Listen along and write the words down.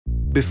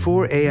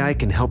Before AI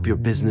can help your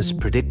business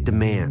predict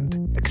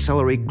demand,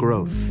 accelerate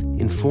growth,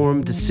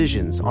 inform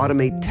decisions,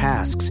 automate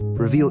tasks,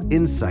 reveal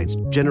insights,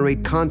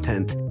 generate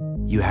content,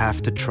 you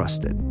have to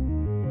trust it.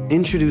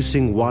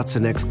 Introducing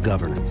watsonx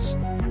Governance,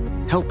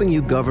 helping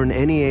you govern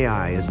any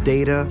AI as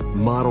data,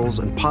 models,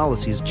 and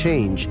policies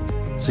change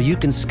so you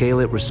can scale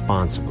it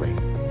responsibly.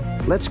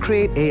 Let's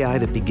create AI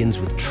that begins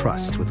with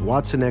trust with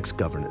watsonx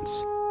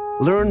Governance.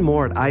 Learn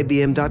more at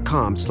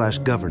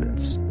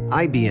ibm.com/governance.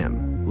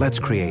 IBM. Let's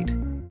create.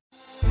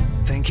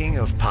 Thinking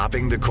of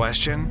popping the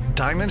question?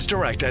 Diamonds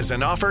Direct has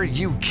an offer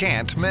you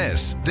can't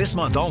miss. This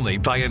month only,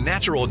 buy a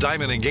natural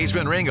diamond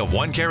engagement ring of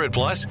 1 carat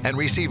plus and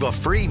receive a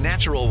free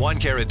natural 1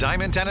 carat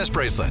diamond tennis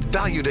bracelet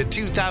valued at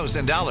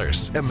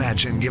 $2,000.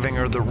 Imagine giving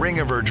her the ring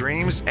of her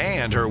dreams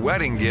and her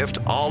wedding gift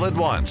all at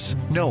once.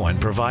 No one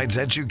provides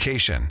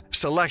education,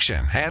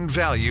 selection, and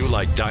value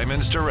like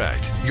Diamonds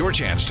Direct. Your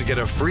chance to get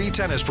a free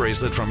tennis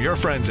bracelet from your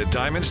friends at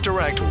Diamonds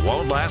Direct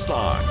won't last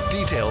long.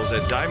 Details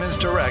at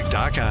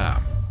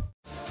diamondsdirect.com.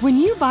 When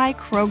you buy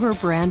Kroger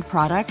brand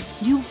products,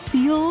 you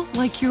feel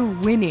like you're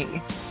winning.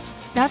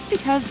 That's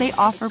because they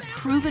offer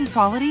proven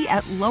quality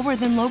at lower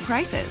than low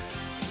prices.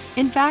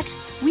 In fact,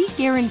 we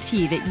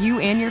guarantee that you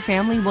and your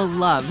family will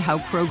love how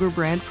Kroger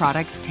brand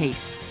products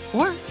taste,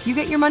 or you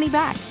get your money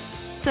back.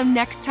 So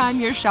next time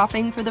you're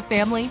shopping for the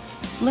family,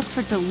 look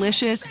for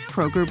delicious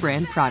Kroger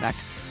brand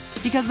products,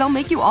 because they'll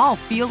make you all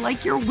feel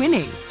like you're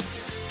winning.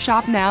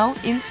 Shop now,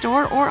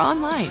 in-store, or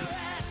online.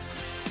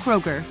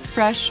 Kroger,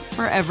 fresh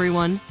for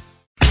everyone.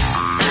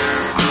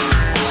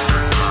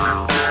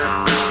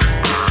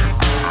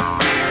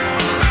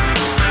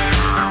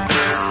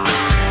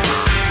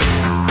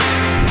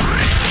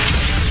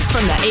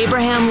 From the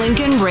Abraham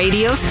Lincoln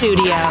Radio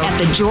Studio at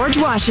the George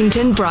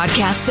Washington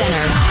Broadcast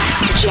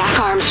Center, Jack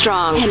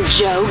Armstrong and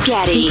Joe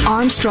Getty. The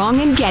Armstrong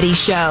and Getty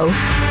Show.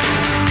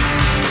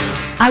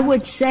 I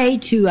would say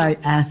to our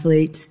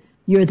athletes,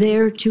 you're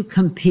there to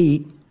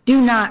compete.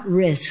 Do not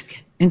risk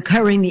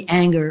incurring the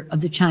anger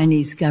of the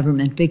Chinese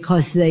government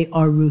because they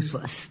are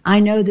ruthless. I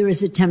know there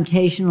is a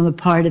temptation on the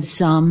part of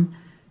some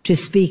to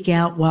speak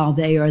out while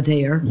they are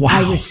there. Wow.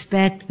 I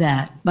respect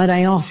that, but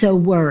I also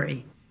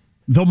worry.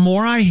 The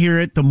more I hear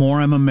it, the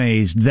more I'm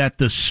amazed that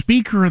the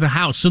Speaker of the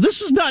House, so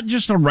this is not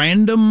just a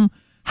random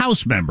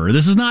House member.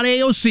 This is not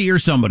AOC or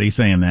somebody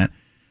saying that.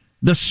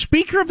 The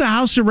Speaker of the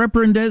House of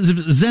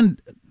Representatives,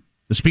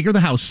 the Speaker of the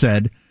House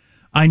said,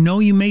 I know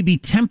you may be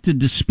tempted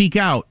to speak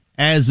out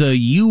as a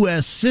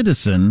U.S.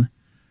 citizen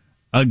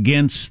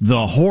against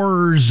the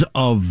horrors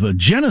of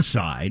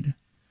genocide,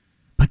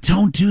 but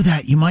don't do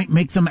that. You might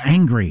make them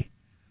angry.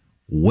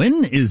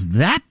 When is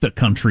that the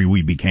country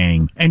we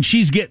became? And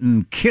she's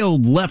getting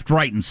killed left,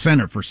 right, and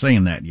center for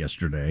saying that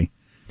yesterday.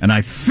 And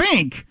I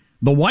think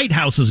the White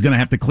House is going to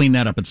have to clean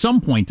that up at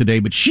some point today.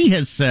 But she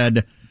has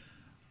said,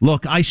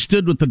 look, I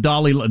stood with the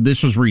Dalai Lama.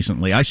 This was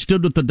recently. I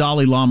stood with the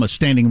Dalai Lama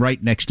standing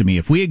right next to me.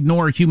 If we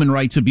ignore human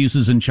rights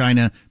abuses in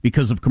China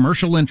because of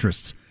commercial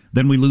interests,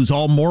 then we lose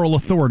all moral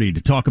authority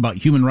to talk about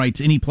human rights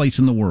any place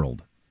in the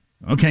world.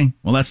 Okay,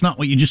 well, that's not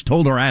what you just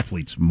told our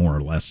athletes, more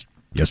or less,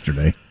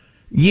 yesterday.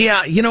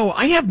 Yeah,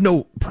 I have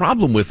no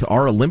problem with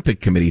our Olympic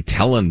Committee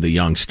telling the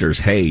youngsters,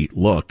 hey,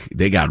 look,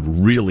 they got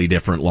really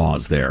different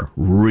laws there.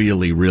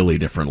 Really, really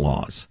different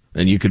laws.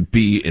 And you could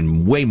be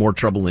in way more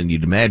trouble than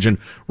you'd imagine.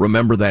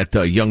 Remember that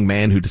young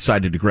man who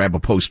decided to grab a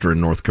poster in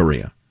North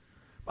Korea?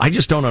 I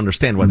just don't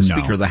understand why the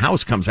Speaker of the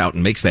House comes out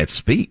and makes that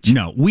speech.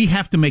 No, we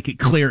have to make it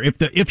clear.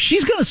 If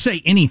she's going to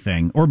say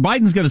anything, or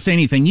Biden's going to say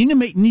anything, you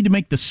need to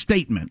make the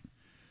statement.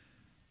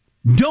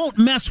 Don't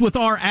mess with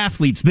our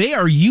athletes. They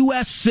are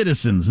U.S.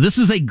 citizens. This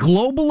is a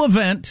global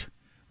event.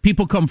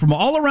 People come from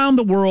all around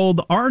the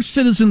world. Our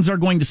citizens are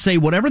going to say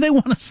whatever they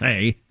want to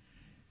say,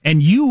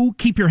 and you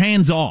keep your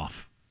hands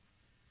off.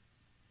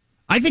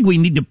 I think we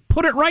need to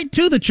put it right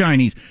to the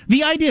Chinese.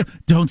 The idea,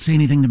 don't say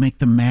anything to make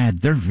them mad.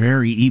 They're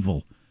very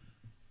evil.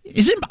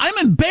 I'm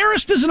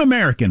embarrassed as an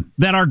American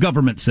that our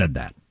government said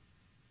that.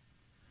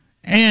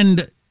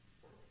 And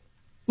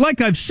like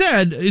I've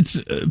said, it's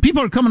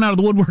people are coming out of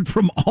the woodwork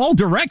from all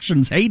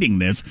directions hating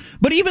this.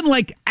 But even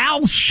like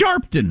Al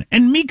Sharpton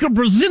and Mika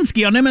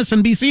Brzezinski on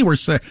MSNBC were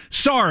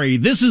sorry,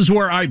 this is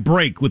where I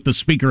break with the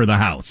Speaker of the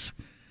House.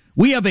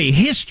 We have a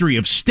history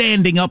of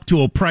standing up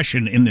to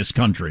oppression in this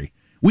country.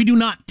 We do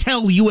not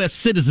tell U.S.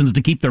 citizens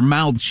to keep their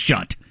mouths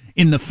shut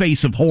in the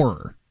face of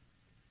horror.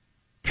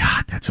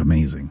 God, that's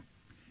amazing.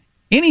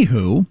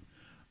 Anywho,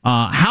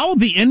 how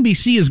the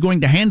NBC is going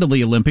to handle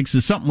the Olympics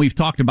is something we've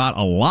talked about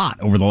a lot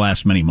over the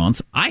last many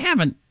months. I've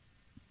been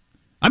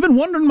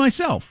wondering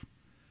myself.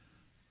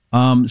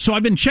 So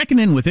I've been checking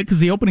in with it because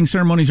the opening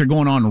ceremonies are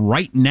going on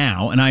right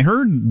now. And I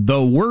heard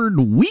the word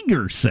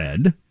Uyghur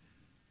said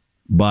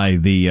by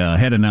the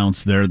head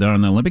announce there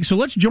on the Olympics. So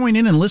let's join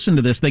in and listen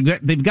to this.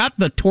 They've got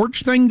the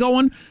torch thing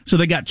going. So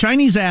they got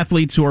Chinese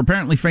athletes who are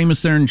apparently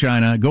famous there in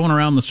China going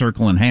around the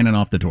circle and handing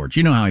off the torch.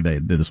 You know how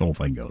this whole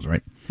thing goes,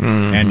 right?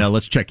 Mm-hmm. And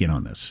let's check in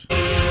on this. And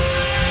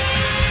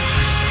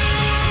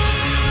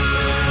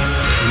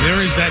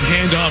there is that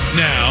handoff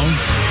now.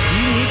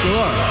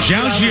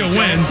 Zhao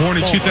Jiawen, born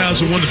in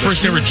 2001, the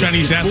first ever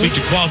Chinese athlete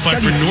to qualify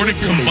for Nordic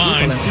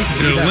Combined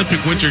in the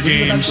Olympic Winter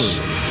Games.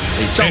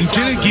 And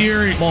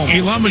Dinagir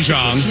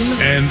Ilamajang,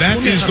 and that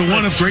is the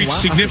one of great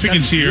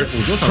significance here,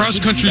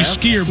 cross-country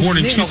skier born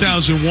in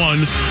 2001,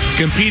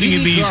 competing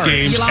in these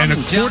games. And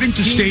according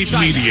to state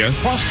media,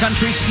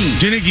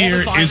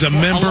 Dinagir is a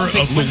member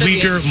of the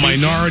Uyghur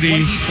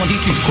minority.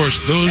 Of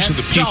course, those are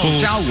the people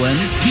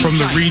from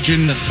the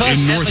region in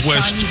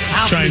northwest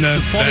China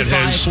that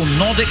has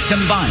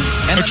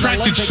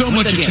attracted so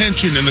much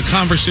attention in the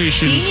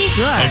conversation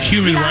of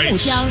human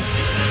rights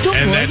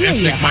and that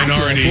ethnic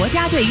minority.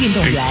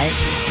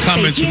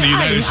 Comments from the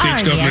United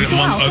States government,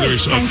 among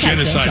others, of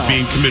genocide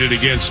being committed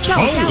against the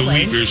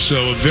Uyghurs.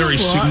 So a very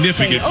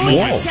significant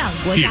moment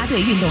here.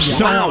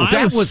 So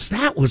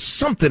that was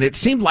something. It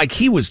seemed like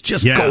he was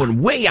just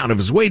going way out of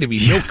his way to be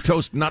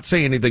milquetoast, not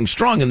saying anything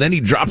strong, and then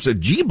he drops a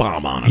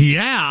G-bomb on us.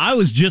 Yeah, I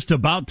was just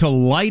about to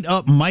light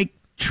up Mike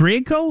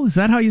Tirico? Is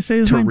that how you say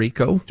his name?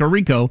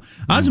 Tirico.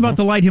 I was about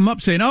to light him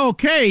up saying,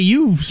 okay,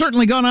 you've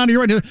certainly gone out of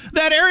your way to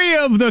that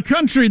area of the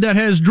country that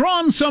has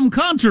drawn some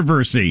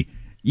controversy.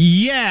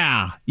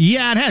 Yeah,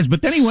 it has.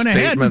 But then he went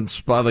ahead.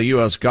 Statements by the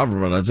U.S.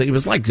 government. He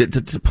was like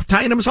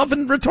tying himself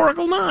in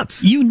rhetorical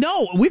knots.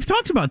 We've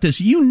talked about this.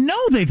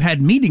 They've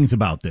had meetings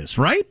about this,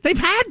 right? They've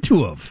had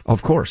to have.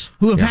 Of course.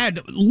 Who have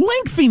had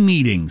lengthy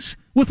meetings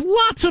with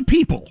lots of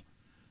people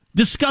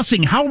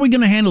discussing how are we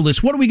going to handle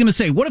this? What are we going to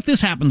say? What if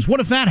this happens? What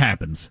if that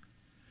happens?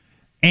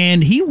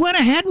 And he went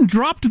ahead and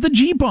dropped the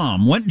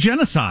G-bomb, went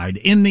genocide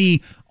in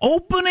the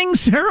opening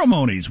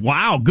ceremonies.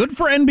 Wow, good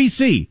for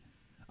NBC.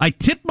 I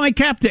tip my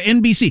cap to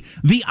NBC.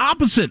 The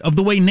opposite of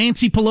the way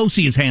Nancy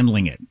Pelosi is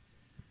handling it.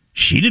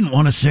 She didn't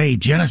want to say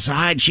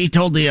genocide. She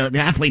told the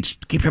athletes,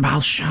 keep your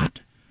mouth shut.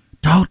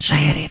 Don't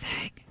say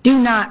anything.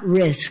 Do not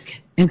risk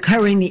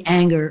incurring the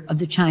anger of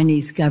the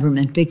Chinese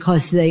government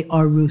because they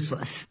are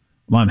ruthless.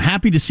 Well, I'm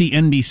happy to see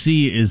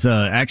NBC is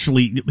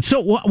actually... So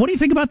what do you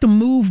think about the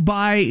move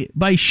by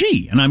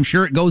Xi? And I'm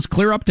sure it goes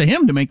clear up to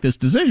him to make this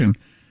decision,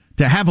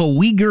 to have a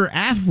Uyghur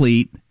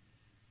athlete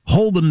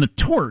holding the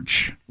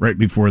torch right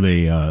before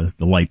they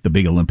light the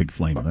big Olympic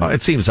flame.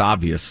 It seems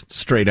obvious,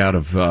 straight out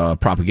of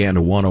Propaganda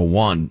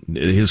 101.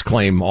 His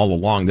claim all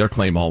along, their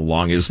claim all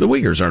along, is the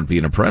Uyghurs aren't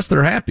being oppressed.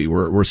 They're happy.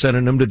 We're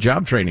sending them to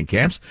job training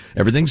camps.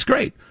 Everything's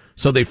great.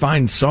 So they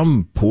find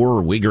some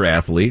poor Uyghur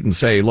athlete and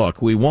say,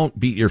 look, we won't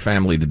beat your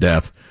family to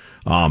death,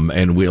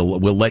 and we'll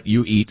let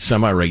you eat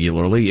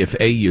semi-regularly. If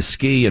A, you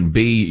ski, and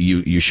B,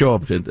 you show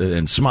up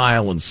and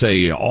smile and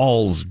say,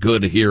 all's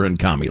good here in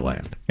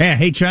Commie-land. Yeah,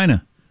 hey,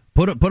 China,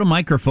 put a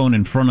microphone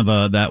in front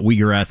of that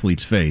Uyghur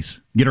athlete's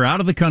face. Get her out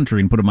of the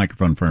country and put a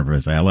microphone in front of her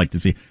face.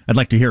 I'd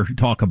like to hear her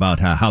talk about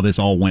how this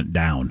all went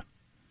down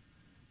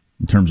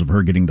in terms of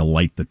her getting to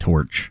light the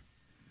torch.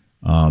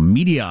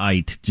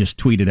 Mediaite just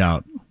tweeted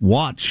out,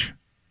 watch,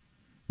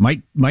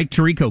 Mike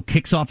Tirico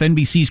kicks off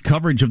NBC's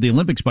coverage of the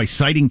Olympics by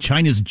citing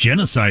China's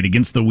genocide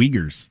against the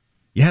Uyghurs.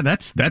 Yeah,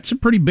 that's a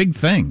pretty big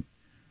thing.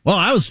 Well,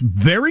 I was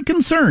very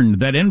concerned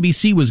that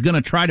NBC was going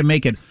to try to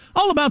make it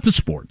all about the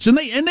sports, and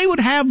they would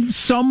have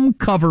some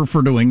cover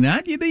for doing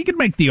that. You could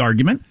make the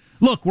argument.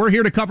 Look, we're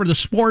here to cover the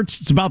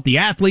sports. It's about the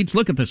athletes.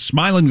 Look at this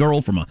smiling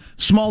girl from a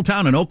small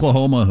town in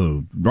Oklahoma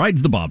who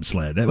rides the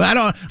bobsled. I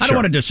don't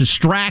want to just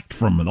distract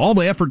from all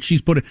the effort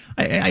she's put in.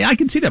 I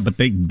can see that, but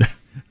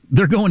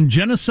they're going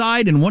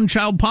genocide and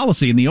one-child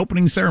policy in the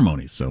opening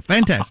ceremonies. So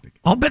fantastic.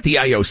 I'll bet the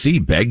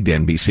IOC begged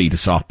NBC to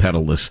soft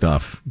pedal this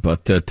stuff,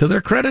 but to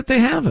their credit, they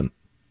haven't.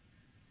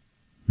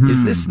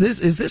 Is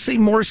this a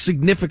more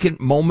significant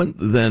moment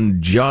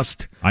than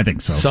just? I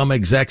think so. Some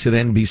execs at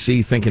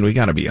NBC thinking we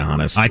got to be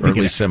honest, or at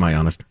least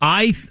semi-honest.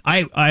 I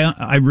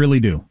really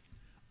do.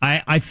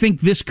 I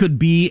think this could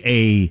be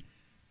a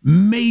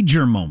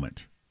major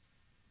moment.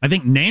 I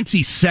think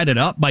Nancy set it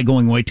up by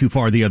going way too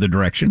far the other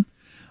direction.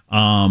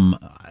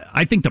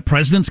 I think the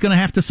president's going to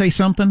have to say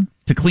something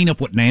to clean up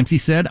what Nancy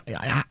said.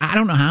 I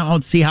don't know how.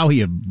 I'll see how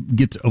he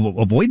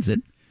avoids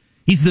it.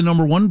 He's the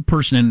number one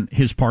person in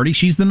his party.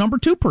 She's the number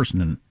two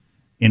person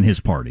in his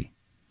party.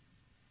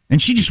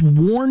 And she just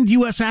warned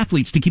U.S.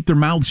 athletes to keep their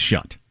mouths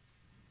shut.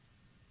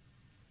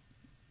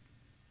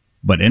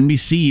 But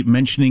NBC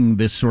mentioning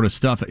this sort of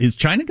stuff, is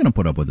China going to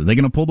put up with it? Are they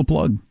going to pull the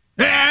plug?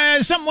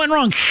 Something went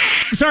wrong.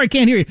 Sorry,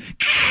 can't hear you.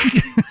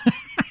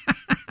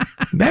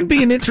 That'd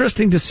be an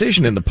interesting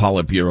decision in the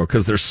Politburo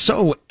because they're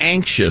so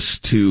anxious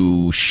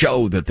to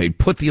show that they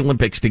put the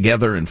Olympics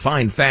together in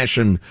fine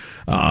fashion,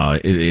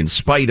 in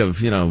spite of,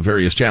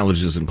 various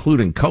challenges,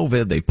 including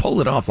COVID. They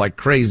pull it off like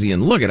crazy,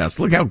 and look at us.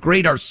 Look how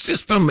great our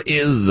system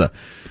is.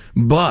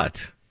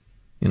 But,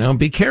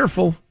 be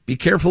careful. Be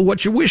careful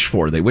what you wish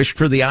for. They wished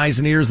for the eyes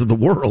and ears of the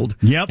world,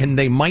 and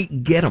they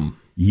might get them.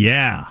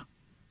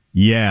 Yeah.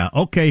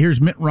 Okay,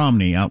 here's Mitt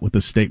Romney out with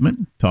a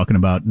statement talking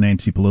about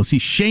Nancy Pelosi.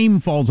 Shame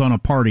falls on a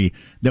party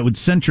that would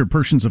censure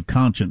persons of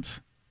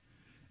conscience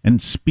and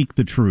speak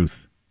the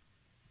truth.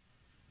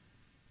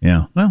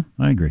 Yeah, well,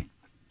 I agree.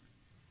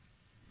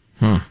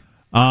 Your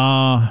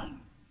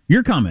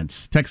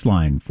comments, text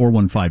line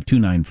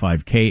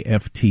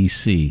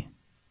 415-295-KFTC.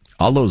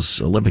 All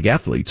those Olympic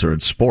athletes are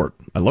in sport.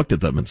 I looked at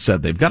them and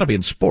said they've got to be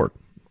in sport.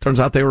 Turns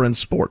out they were in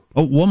sport.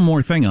 Oh, one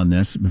more thing on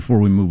this before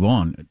we move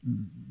on.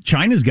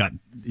 China's got,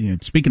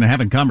 speaking of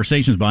having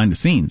conversations behind the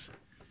scenes,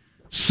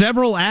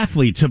 several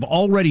athletes have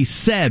already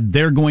said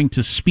they're going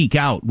to speak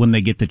out when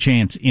they get the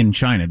chance in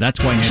China.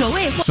 That's why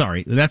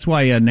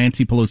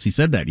Nancy Pelosi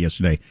said that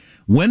yesterday.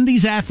 When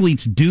these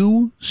athletes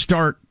do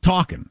start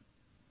talking,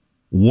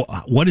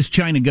 what is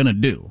China going to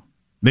do?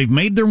 They've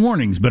made their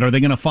warnings, but are they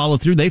going to follow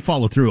through? They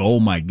follow through. Oh,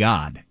 my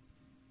God.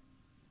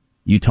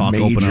 You talk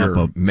open up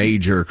a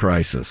major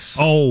crisis.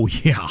 Oh,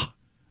 yeah.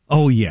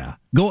 Oh, yeah.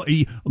 Go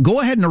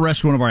ahead and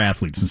arrest one of our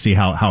athletes and see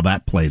how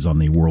that plays on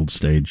the world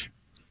stage.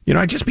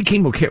 I just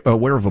became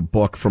aware of a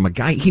book from a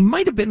guy. He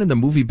might have been in the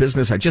movie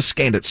business. I just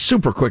scanned it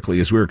super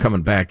quickly as we were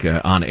coming back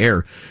on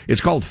air.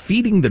 It's called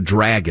Feeding the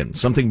Dragon,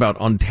 something about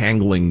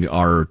untangling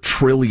our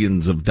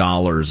trillions of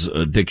dollars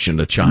addiction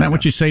to China. Isn't that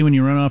what you say when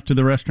you run off to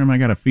the restroom? I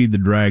got to feed the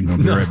dragon. I'll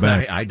be right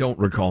back. I don't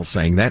recall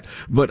saying that.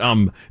 But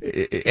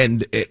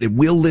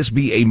will this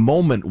be a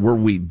moment where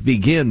we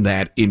begin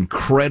that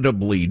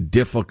incredibly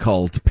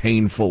difficult,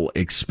 painful,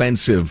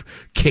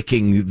 expensive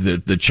kicking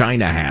the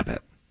China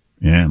habit?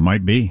 Yeah, it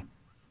might be.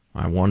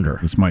 I wonder.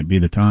 This might be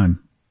the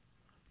time.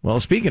 Well,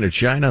 speaking of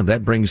China,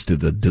 that brings to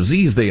the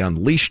disease they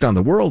unleashed on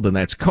the world, and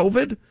that's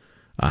COVID.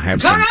 I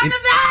have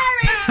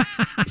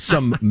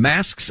some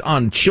masks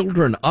on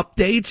children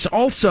updates.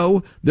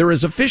 Also, there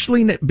has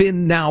officially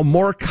been now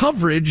more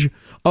coverage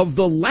of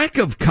the lack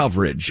of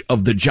coverage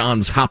of the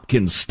Johns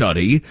Hopkins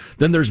study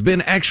than there's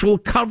been actual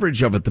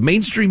coverage of it. The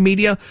mainstream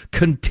media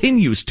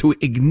continues to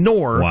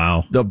ignore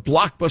the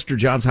blockbuster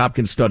Johns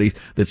Hopkins studies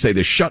that say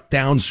the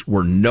shutdowns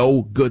were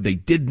no good. They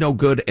did no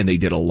good, and they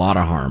did a lot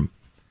of harm.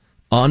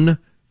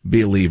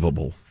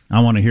 Unbelievable.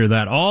 I want to hear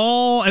that.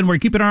 And we're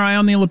keeping our eye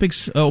on the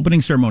Olympics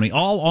opening ceremony.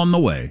 All on the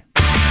way.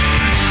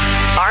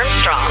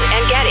 Armstrong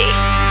and Getty.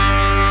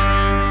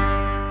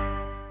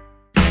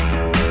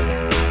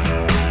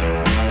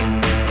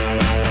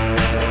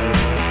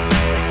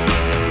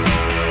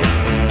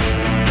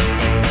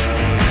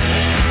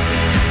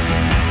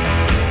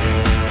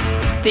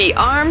 The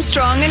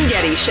Armstrong and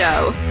Getty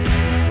Show.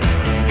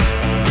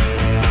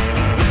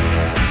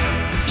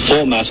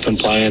 Full mask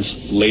compliance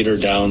later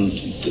down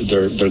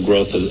their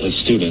growth as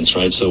students,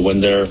 right? So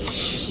when they're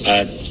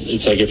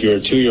it's like if you're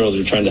a 2-year-old,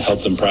 you're trying to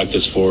help them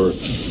practice for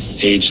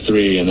age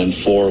 3, and then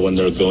 4 when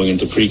they're going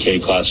into pre-K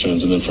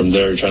classrooms, and then from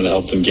there, you're trying to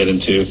help them get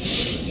into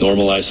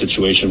normalized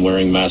situation,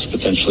 wearing masks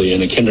potentially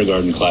in a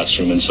kindergarten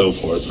classroom and so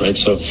forth, right?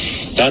 So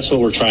that's what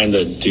we're trying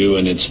to do,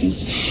 and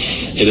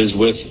it is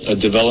with a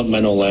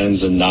developmental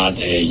lens and not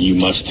a you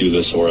must do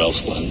this or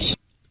else lens.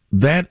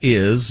 That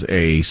is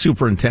a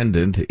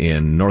superintendent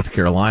in North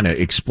Carolina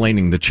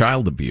explaining the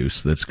child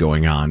abuse that's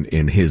going on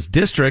in his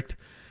district,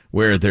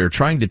 where they're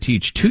trying to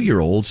teach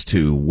 2-year-olds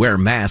to wear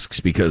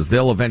masks because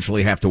they'll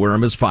eventually have to wear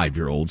them as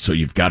 5-year-olds. So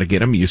you've got to get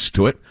them used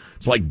to it.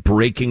 It's like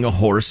breaking a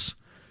horse,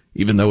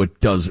 even though it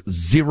does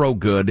zero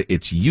good.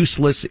 It's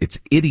useless. It's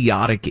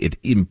idiotic. It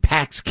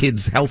impacts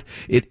kids' health.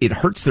 It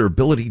hurts their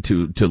ability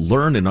to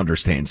learn and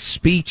understand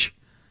speech.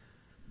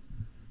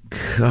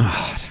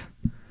 God.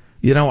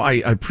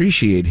 I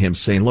appreciate him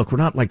saying, look, we're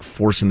not like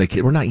forcing the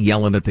kid. We're not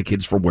yelling at the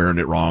kids for wearing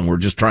it wrong. We're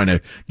just trying to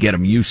get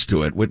them used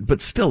to it. But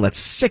still, that's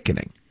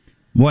sickening.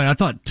 Boy, I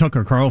thought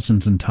Tucker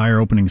Carlson's entire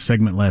opening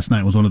segment last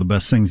night was one of the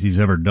best things he's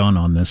ever done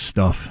on this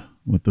stuff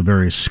with the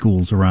various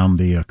schools around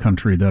the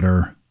country that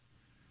are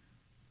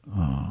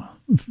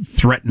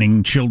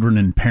threatening children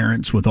and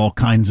parents with all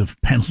kinds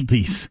of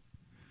penalties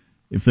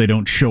if they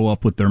don't show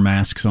up with their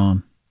masks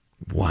on.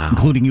 Wow.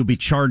 Including you'll be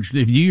charged.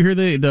 Did you hear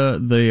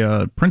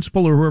the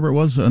principal or whoever it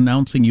was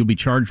announcing you'll be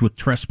charged with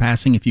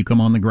trespassing if you come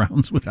on the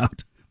grounds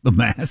without the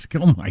mask?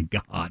 Oh, my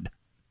God.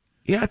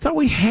 Yeah, I thought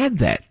we had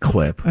that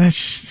clip. That's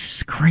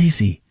just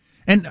crazy.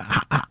 And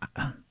I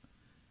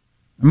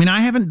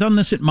haven't done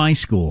this at my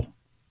school.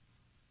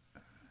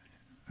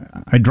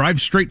 I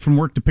drive straight from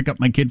work to pick up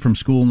my kid from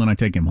school, and then I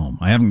take him home.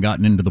 I haven't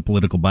gotten into the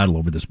political battle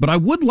over this. But I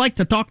would like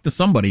to talk to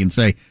somebody and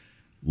say,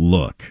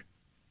 look,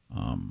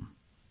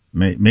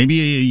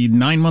 maybe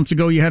 9 months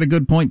ago you had a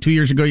good point, 2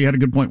 years ago you had a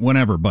good point,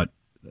 whatever. But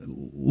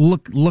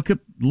look at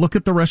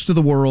the rest of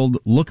the world.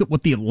 Look at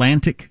what the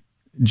Atlantic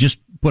just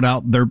put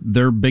out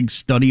their big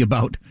study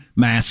about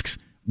masks.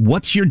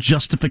 What's your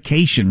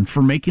justification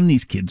for making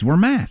these kids wear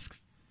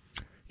masks?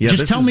 Yeah,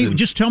 just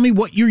tell me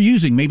what you're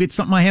using. Maybe it's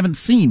something I haven't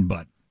seen,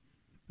 but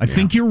I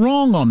think you're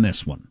wrong on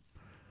this one.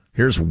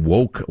 Here's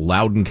woke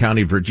Loudoun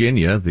County,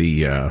 Virginia,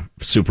 the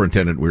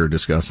superintendent we were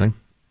discussing.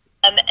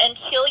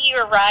 Until you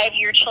arrive,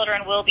 your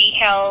children will be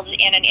held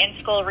in an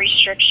in-school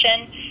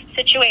restriction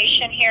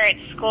situation here at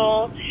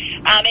school.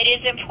 It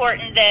is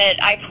important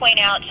that I point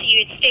out to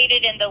you, it's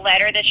stated in the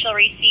letter that you'll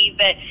receive,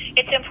 but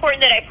it's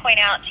important that I point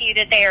out to you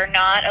that they are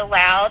not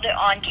allowed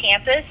on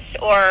campus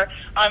or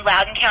on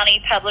Loudoun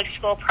County Public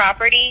School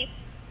property.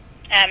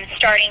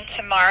 Starting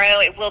tomorrow,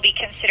 it will be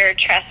considered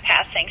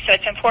trespassing. So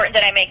it's important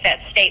that I make that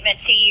statement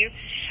to you.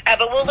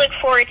 But we'll look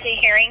forward to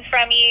hearing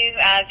from you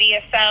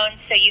via phone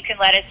so you can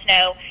let us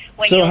know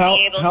when so you'll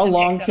be able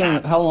to pick them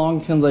up. how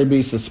long can they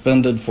be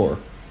suspended for?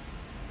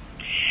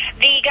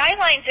 The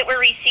guidelines that we're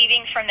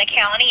receiving from the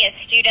county is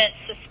student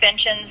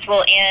suspensions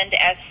will end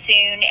as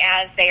soon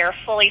as they are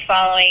fully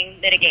following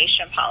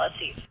mitigation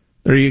policies.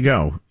 There you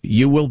go.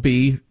 You will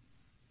be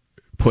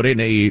put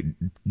in a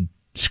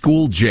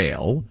school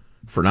jail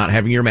for not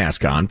having your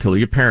mask on till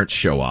your parents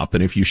show up.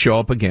 And if you show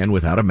up again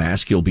without a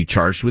mask, you'll be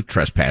charged with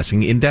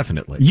trespassing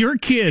indefinitely. Your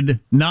kid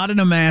not in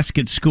a mask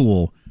at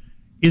school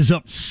is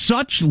of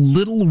such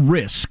little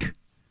risk.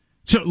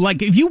 So,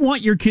 like, if you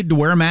want your kid to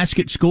wear a mask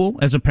at school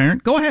as a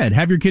parent, go ahead,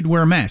 have your kid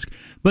wear a mask.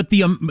 But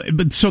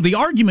so the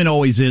argument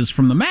always is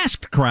from the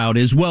masked crowd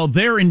is, well,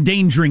 they're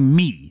endangering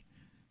me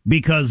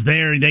because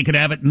they could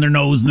have it in their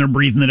nose and they're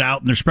breathing it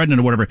out and they're spreading it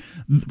or whatever.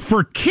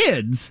 For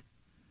kids,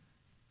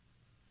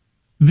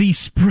 the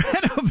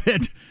spread of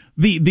it,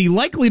 the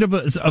likelihood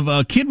of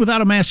a kid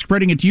without a mask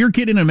spreading it to your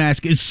kid in a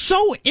mask is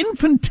so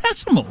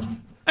infinitesimal.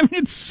 I mean,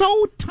 it's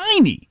so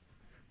tiny.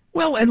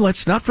 Well, and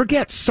let's not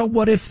forget, so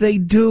what if they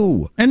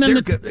do? And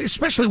then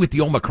especially with the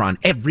Omicron,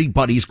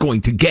 everybody's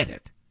going to get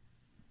it.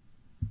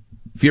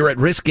 If you're at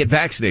risk, get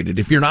vaccinated.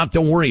 If you're not,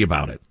 don't worry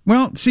about it.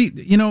 Well, see,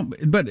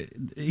 but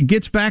it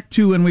gets back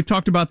to, and we've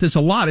talked about this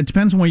a lot, it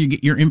depends on where you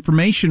get your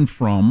information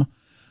from,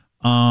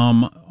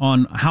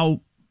 on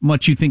how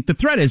much you think the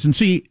threat is. And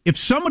see, if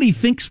somebody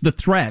thinks the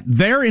threat,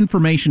 their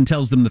information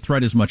tells them the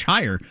threat is much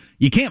higher,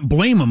 you can't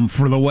blame them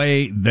for the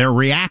way they're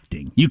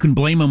reacting. You can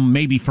blame them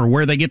maybe for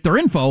where they get their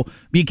info, but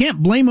you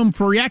can't blame them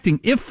for reacting.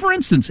 If, for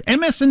instance,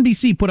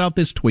 MSNBC put out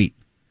this tweet,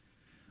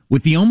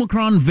 with the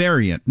Omicron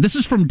variant, this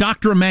is from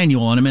Dr.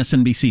 Emanuel on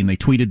MSNBC, and they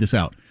tweeted this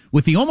out.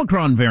 With the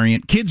Omicron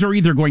variant, kids are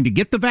either going to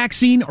get the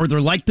vaccine or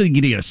they're likely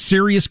to get a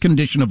serious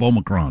condition of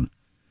Omicron.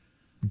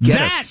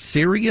 A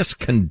serious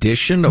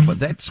condition of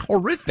that's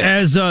horrific.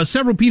 As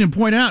several people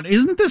point out,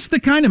 isn't this the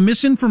kind of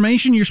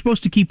misinformation you're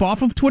supposed to keep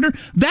off of Twitter?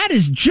 That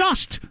is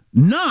just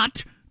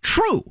not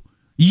true.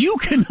 You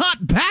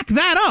cannot back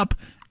that up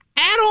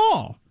at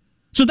all.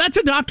 So that's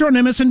a doctor on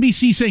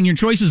MSNBC saying your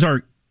choices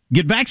are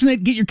get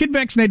vaccinated, get your kid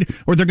vaccinated,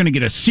 or they're going to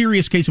get a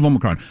serious case of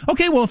Omicron.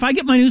 Okay, well, if I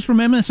get my news from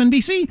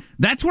MSNBC,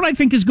 that's what I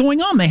think is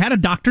going on. They had a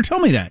doctor tell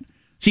me that.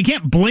 So you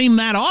can't blame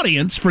that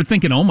audience for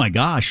thinking, oh my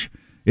gosh,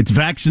 it's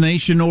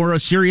vaccination or a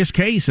serious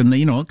case, and,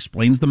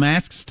 explains the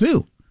masks,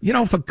 too.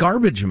 If a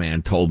garbage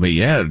man told me,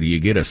 you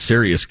get a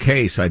serious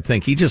case, I'd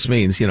think he just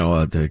means,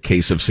 a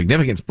case of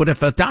significance. But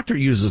if a doctor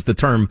uses the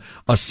term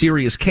a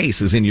serious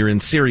case, as in you're in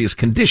serious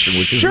condition,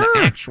 which is an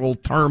actual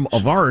term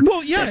of art,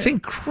 that's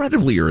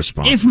incredibly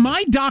irresponsible. If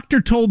my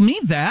doctor told me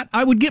that,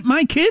 I would get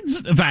my kids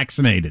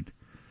vaccinated.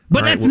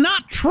 But that's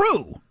not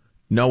true.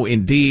 No,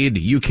 indeed.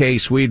 UK,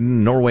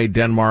 Sweden, Norway,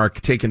 Denmark,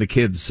 taking the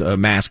kids'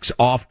 masks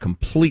off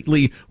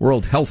completely.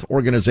 World Health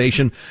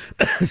Organization,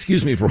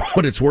 excuse me, for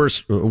what it's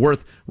worth,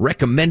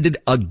 recommended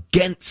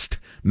against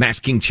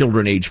masking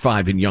children age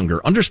 5 and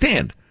younger.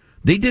 Understand,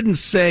 they didn't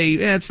say,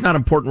 it's not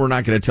important, we're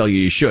not going to tell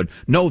you should.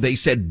 No, they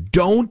said,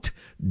 don't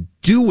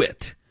do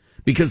it.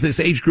 Because this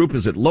age group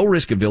is at low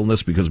risk of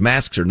illness, because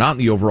masks are not in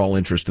the overall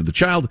interest of the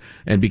child,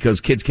 and because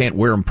kids can't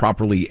wear them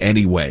properly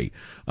anyway.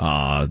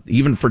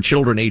 Even for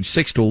children age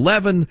 6 to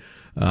 11,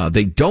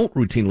 they don't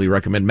routinely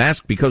recommend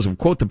masks because of,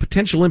 quote, the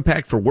potential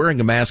impact for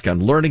wearing a mask on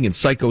learning and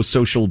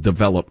psychosocial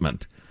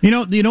development. You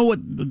know what?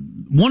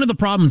 One of the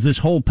problems this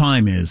whole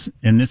time is,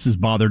 and this has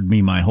bothered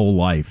me my whole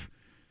life,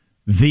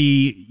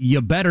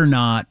 you better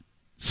not,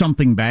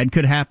 something bad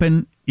could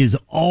happen is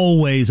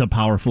always a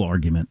powerful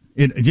argument.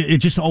 It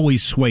just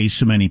always sways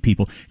so many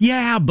people.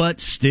 Yeah, but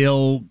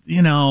still,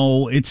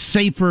 it's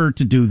safer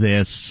to do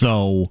this,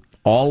 so...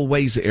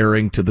 Always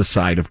erring to the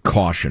side of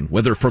caution,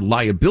 whether for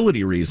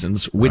liability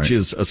reasons, which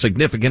is a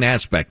significant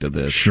aspect of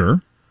this.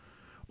 Sure.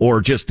 Or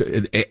just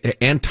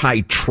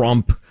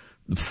anti-Trump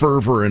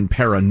fervor and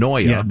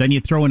paranoia. Yeah, then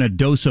you throw in a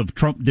dose of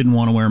Trump didn't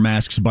want to wear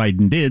masks,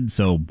 Biden did,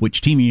 so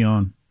which team are you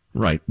on?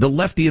 Right. The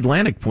Lefty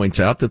Atlantic points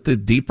out that the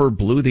deeper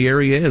blue the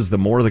area is, the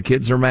more the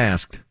kids are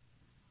masked.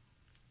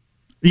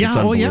 Yeah, it's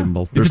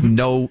unbelievable. There's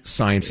no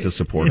science to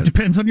support it. It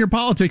depends on your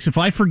politics. If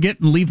I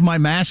forget and leave my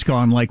mask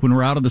on, like when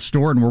we're out of the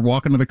store and we're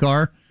walking to the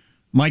car,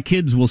 my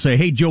kids will say,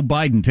 hey, Joe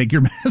Biden, take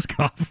your mask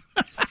off.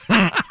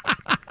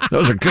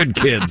 Those are good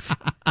kids.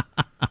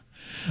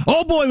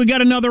 Oh, boy, we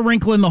got another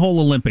wrinkle in the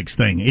whole Olympics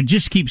thing. It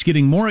just keeps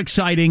getting more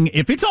exciting.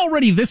 If it's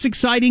already this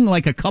exciting,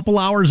 like a couple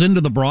hours into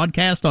the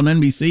broadcast on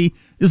NBC,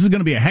 this is going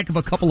to be a heck of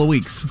a couple of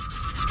weeks.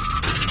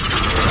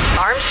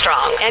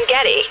 Armstrong and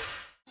Getty.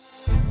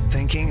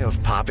 Thinking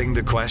of popping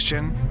the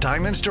question?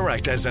 Diamonds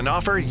Direct has an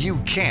offer you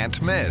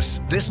can't miss.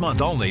 This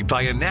month only,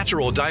 buy a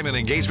natural diamond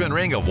engagement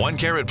ring of 1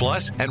 carat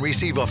plus and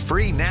receive a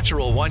free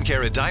natural 1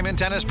 carat diamond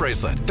tennis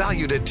bracelet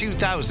valued at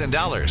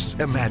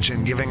 $2,000.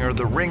 Imagine giving her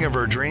the ring of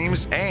her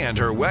dreams and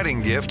her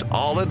wedding gift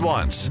all at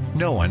once.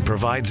 No one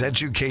provides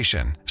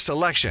education,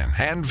 selection,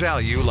 and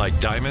value like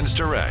Diamonds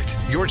Direct.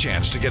 Your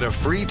chance to get a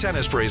free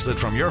tennis bracelet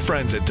from your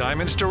friends at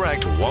Diamonds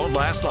Direct won't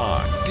last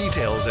long.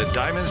 Details at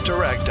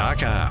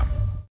diamondsdirect.com.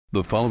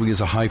 The following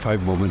is a high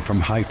five moment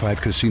from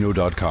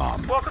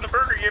highfivecasino.com. Welcome to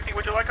Burger Yippee,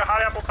 would you like a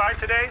hot apple pie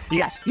today?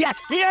 Yes, yeah,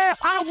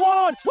 I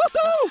won!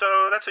 Woohoo!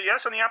 So that's a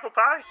yes on the apple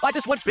pie? I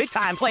just went big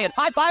time playing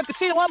High Five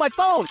Casino on my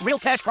phone. Real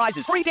cash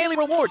prizes, free daily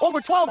rewards, over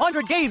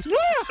 1,200 games. Yeah.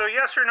 So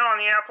yes or no on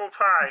the apple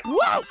pie?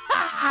 Whoa!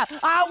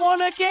 I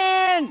won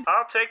again!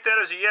 I'll take that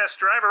as a yes.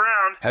 Drive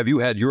around. Have you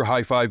had your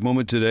high five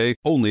moment today?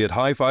 Only at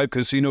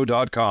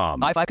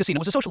highfivecasino.com. High Five Casino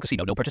is a social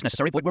casino. No purchase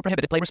necessary. Void where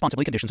prohibited. Play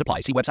responsibly. Conditions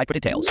apply. See website for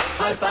details.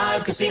 High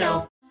Five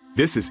Casino.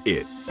 This is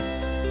it.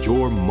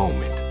 Your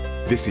moment.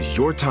 This is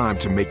your time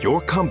to make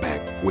your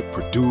comeback with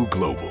Purdue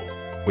Global.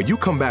 When you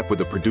come back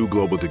with a Purdue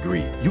Global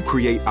degree, you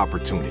create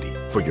opportunity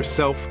for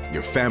yourself,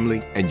 your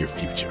family, and your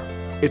future.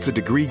 It's a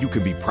degree you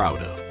can be proud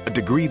of, a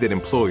degree that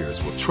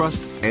employers will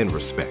trust and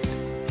respect.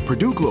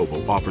 Purdue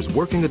Global offers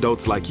working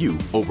adults like you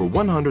over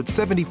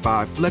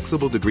 175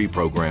 flexible degree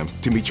programs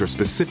to meet your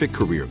specific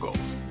career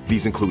goals.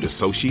 These include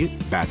associate,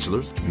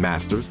 bachelor's,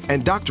 master's,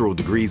 and doctoral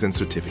degrees and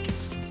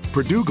certificates.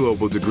 Purdue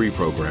Global degree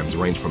programs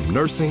range from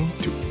nursing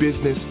to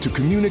business to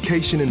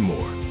communication and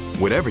more.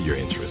 Whatever your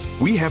interest,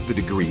 we have the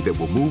degree that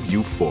will move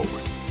you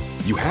forward.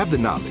 You have the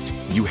knowledge,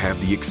 you have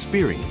the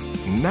experience.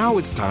 Now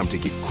it's time to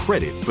get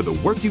credit for the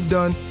work you've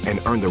done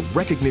and earn the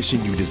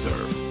recognition you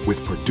deserve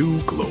with Purdue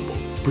Global,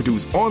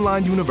 Purdue's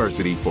online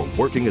university for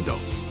working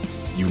adults.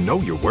 You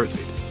know you're worth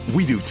it.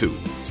 We do too.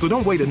 So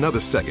don't wait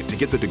another second to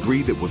get the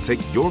degree that will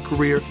take your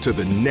career to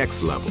the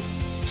next level.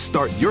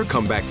 Start your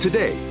comeback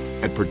today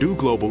at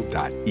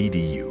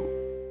purdueglobal.edu.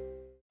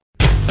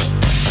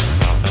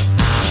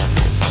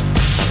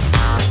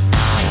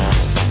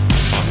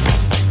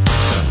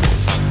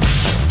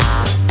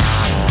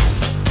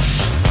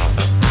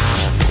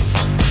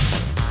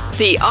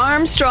 The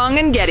Armstrong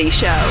and Getty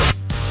Show.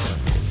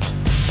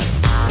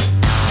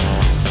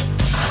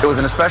 It was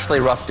an especially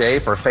rough day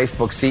for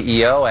Facebook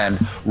CEO and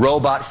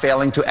robot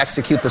failing to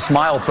execute the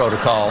SMILE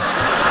protocol.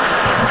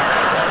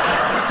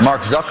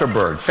 Mark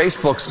Zuckerberg.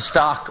 Facebook's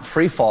stock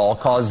freefall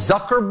caused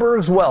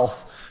Zuckerberg's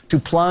wealth to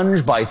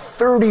plunge by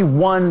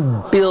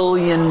 $31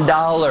 billion.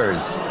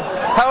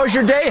 How was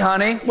your day,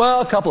 honey?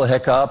 Well, a couple of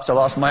hiccups. I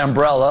lost my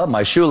umbrella,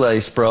 my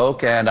shoelace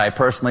broke, and I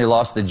personally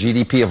lost the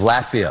GDP of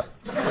Latvia.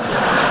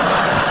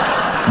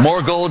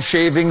 More gold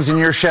shavings in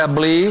your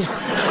Chablis?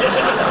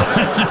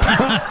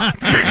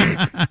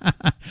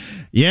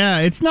 Yeah,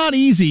 it's not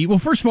easy. Well,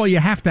 first of all, you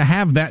have to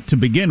have that to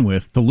begin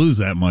with to lose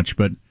that much,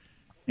 but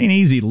it ain't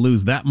easy to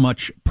lose that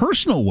much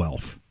personal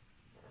wealth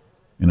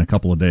in a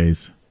couple of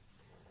days.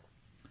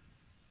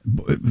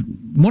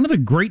 One of the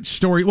great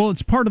stories, well,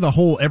 it's part of the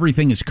whole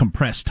everything is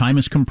compressed, time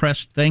is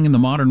compressed thing in the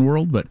modern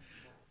world, but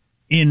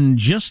in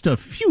just a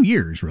few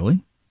years,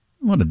 really,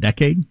 what, a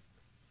decade?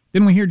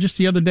 Didn't we hear just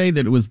the other day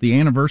that it was the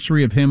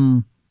anniversary of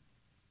him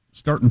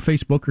starting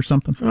Facebook or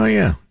something? Oh,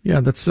 yeah.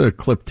 Yeah, that's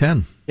clip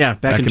 10. Yeah,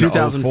 back in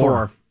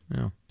 2004.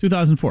 Yeah.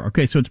 2004.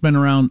 Okay, so it's been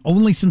around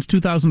only since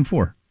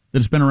 2004 that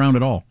it's been around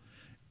at all.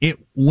 It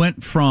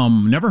went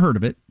from never heard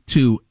of it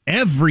to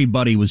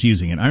everybody was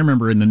using it. I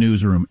remember in the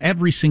newsroom,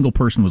 every single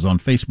person was on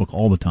Facebook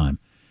all the time.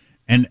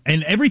 And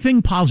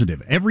everything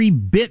positive. Every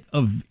bit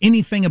of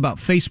anything about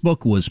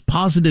Facebook was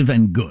positive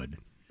and good.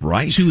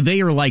 Right. So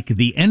they are like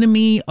the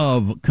enemy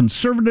of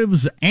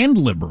conservatives and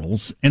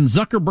liberals, and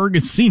Zuckerberg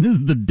is seen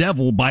as the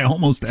devil by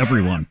almost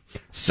everyone.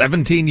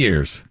 17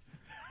 years.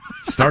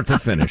 Start to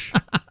finish.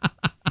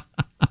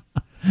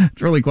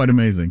 It's really quite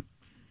amazing.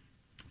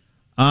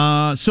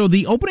 So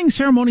the opening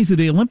ceremonies of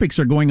the Olympics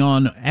are going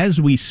on as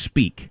we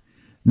speak.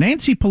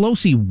 Nancy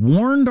Pelosi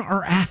warned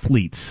our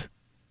athletes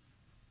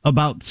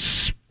about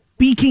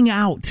speaking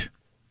out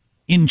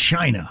in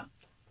China,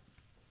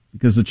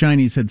 because the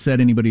Chinese had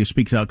said anybody who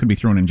speaks out could be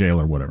thrown in jail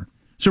or whatever.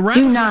 So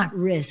do not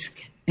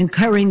risk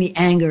incurring the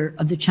anger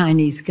of the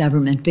Chinese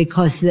government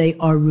because they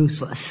are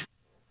ruthless.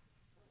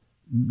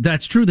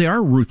 That's true. They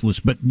are ruthless,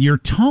 but your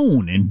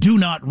tone and do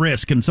not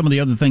risk and some of the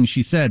other things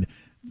she said.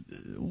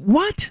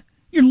 What?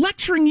 You're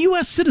lecturing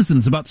U.S.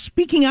 citizens about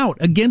speaking out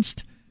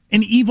against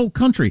an evil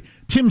country.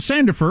 Tim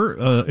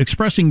Sandifer,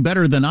 expressing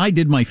better than I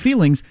did my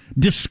feelings,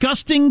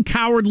 disgusting,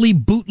 cowardly,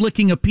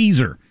 bootlicking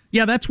appeaser.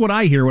 Yeah, that's what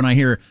I hear when I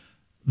hear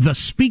the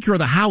Speaker of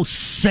the House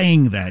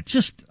saying that.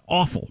 Just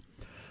awful.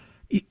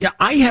 Yeah,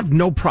 I have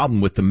no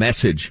problem with the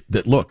message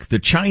that, look, the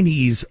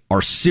Chinese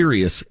are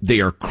serious.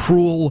 They are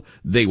cruel.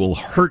 They will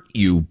hurt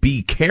you.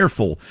 Be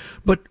careful.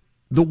 But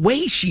the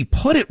way she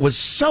put it was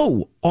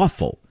so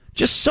awful,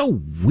 just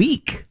so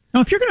weak. Now,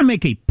 if you're going to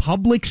make a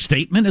public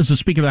statement as the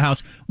Speaker of the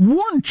House,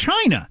 warn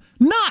China,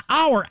 not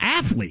our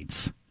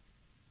athletes.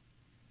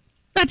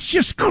 That's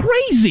just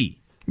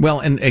crazy.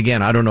 Well, and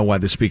again, I don't know why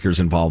the Speaker's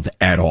involved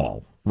at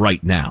all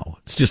right now.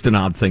 It's just an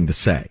odd thing to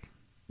say.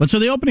 But so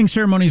the opening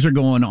ceremonies are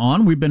going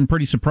on. We've been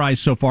pretty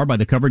surprised so far by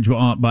the coverage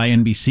by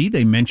NBC.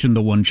 They mentioned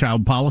the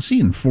one-child policy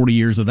and 40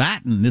 years of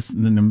that and this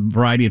and a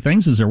variety of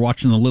things as they're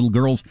watching the little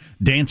girls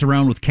dance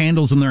around with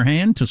candles in their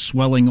hand to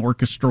swelling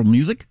orchestral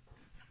music.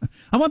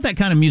 I want that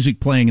kind of music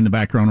playing in the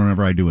background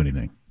whenever I do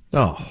anything.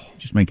 Oh.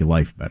 Just make your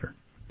life better.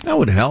 That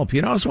would help.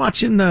 I was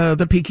watching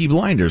the Peaky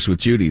Blinders with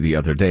Judy the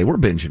other day. We're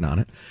binging on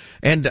it.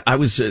 And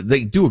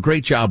they do a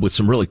great job with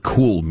some really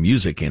cool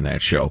music in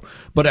that show.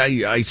 But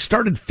I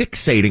started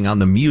fixating on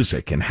the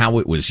music and how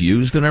it was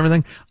used and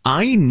everything.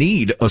 I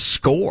need a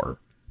score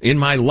in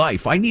my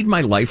life. I need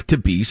my life to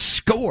be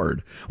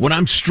scored. When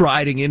I'm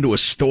striding into a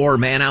store,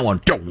 man, I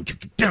want,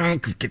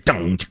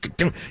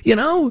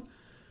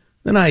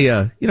 Then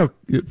I,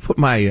 put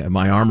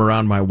my arm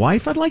around my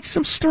wife. I'd like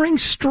some stirring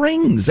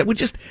strings. It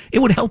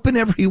would help in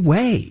every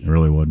way. It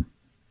really would.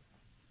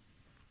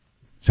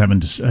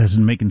 Has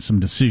been making some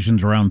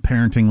decisions around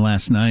parenting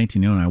last night,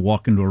 and I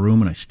walk into a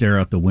room and I stare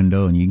out the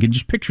window, and you can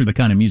just picture the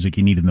kind of music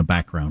you need in the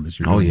background as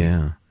you're doing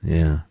it.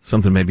 Yeah.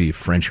 Something maybe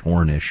French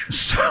hornish.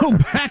 So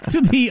back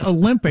to the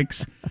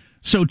Olympics.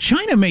 So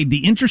China made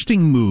the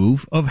interesting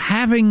move of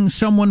having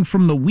someone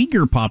from the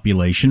Uyghur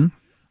population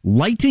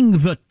lighting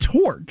the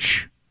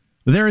torch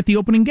there at the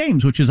opening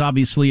games, which is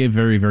obviously a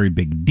very, very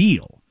big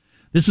deal.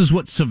 This is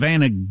what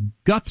Savannah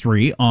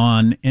Guthrie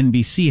on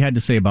NBC had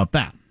to say about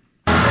that.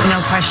 No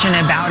question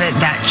about it,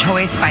 that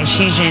choice by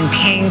Xi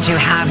Jinping to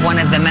have one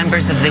of the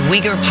members of the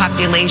Uyghur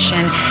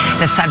population,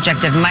 the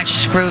subject of much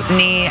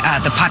scrutiny,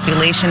 the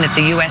population that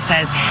the U.S.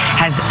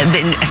 has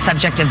been a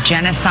subject of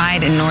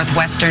genocide in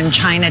northwestern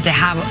China, to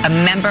have a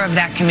member of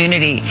that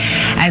community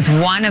as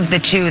one of the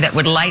two that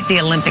would light the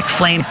Olympic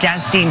flame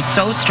does seem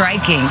so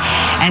striking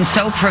and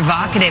so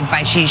provocative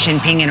by Xi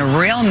Jinping, and a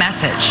real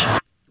message.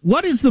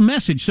 What is the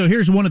message? So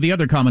here's one of the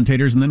other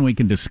commentators, and then we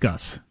can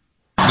discuss.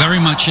 Very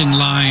much in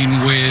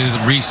line with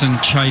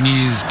recent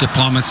Chinese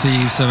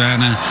diplomacy,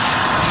 Savannah,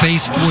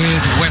 faced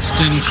with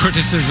Western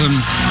criticism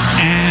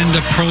and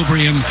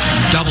opprobrium,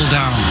 double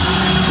down.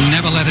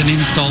 Never let an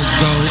insult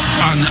go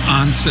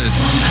unanswered.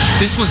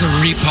 This was a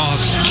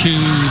riposte to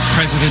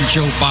President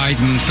Joe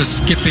Biden for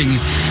skipping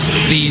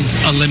these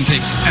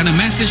Olympics, and a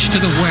message to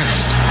the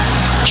West.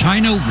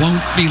 China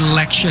won't be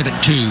lectured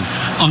to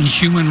on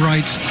human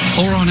rights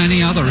or on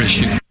any other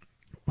issue.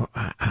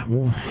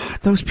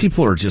 Those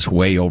people are just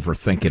way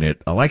overthinking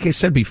it. Like I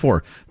said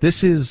before,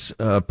 this is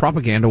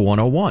propaganda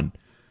 101.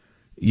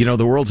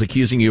 The world's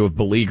accusing you of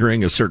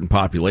beleaguering a certain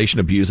population,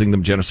 abusing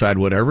them, genocide,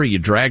 whatever. You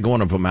drag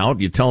one of them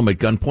out, you tell them at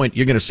gunpoint,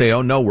 you're going to say,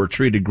 oh no, we're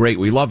treated great,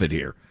 we love it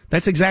here.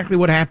 That's exactly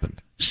what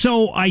happened.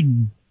 So I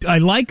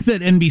like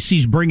that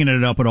NBC's bringing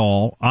it up at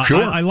all.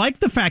 Sure. I like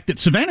the fact that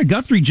Savannah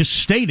Guthrie just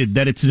stated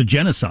that it's a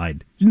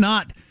genocide.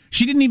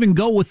 She didn't even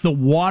go with the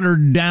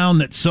watered down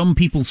that some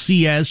people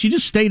see as. She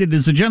just stated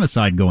there's a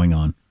genocide going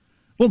on.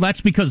 Well, that's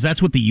because that's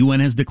what the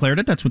UN has declared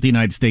it. That's what the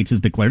United States has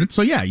declared it.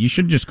 So, yeah, you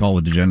should just call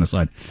it a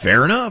genocide.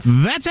 Fair enough.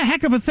 That's a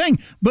heck of a thing.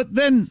 But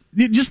then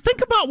just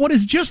think about what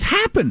has just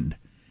happened.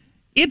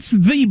 It's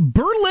the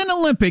Berlin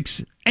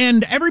Olympics,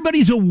 and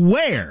everybody's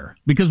aware,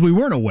 because we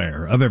weren't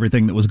aware of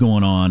everything that was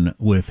going on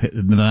with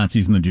the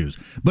Nazis and the Jews.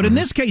 But in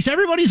this case,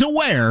 everybody's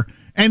aware,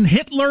 and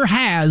Hitler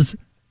has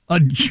a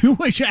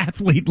Jewish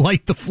athlete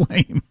light the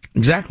flame.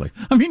 Exactly.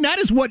 I mean, that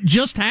is what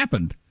just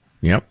happened.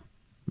 Yep.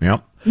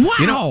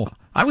 Wow.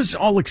 I was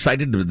all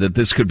excited that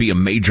this could be a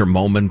major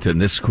moment and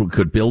this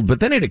could build,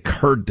 but then it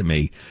occurred to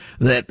me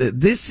that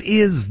this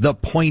is the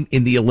point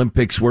in the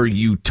Olympics where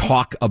you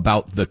talk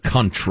about the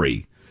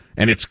country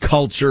and its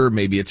culture,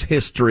 maybe its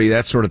history,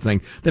 that sort of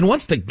thing. Then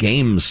once the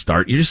games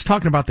start, you're just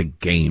talking about the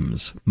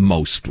games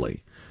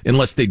mostly.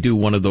 Unless they do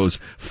one of those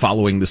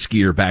following the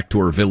skier back to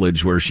her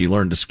village where she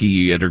learned to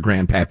ski at her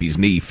grandpappy's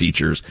knee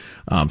features.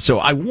 So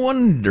I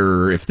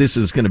wonder if this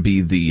is going to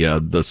be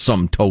the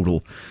sum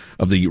total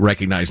of the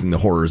recognizing the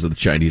horrors of the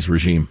Chinese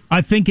regime.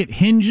 I think it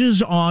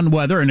hinges on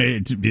whether, and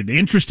it's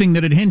interesting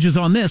that it hinges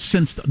on this,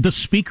 since the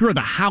Speaker of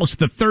the House,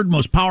 the third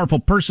most powerful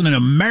person in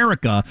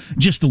America,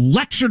 just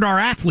lectured our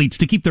athletes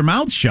to keep their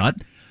mouths shut.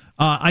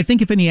 I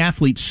think if any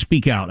athletes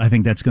speak out, I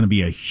think that's going to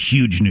be a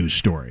huge news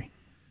story.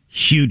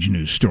 Huge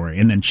news story.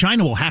 And then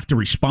China will have to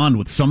respond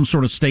with some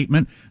sort of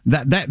statement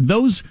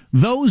those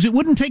it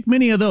wouldn't take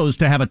many of those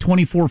to have a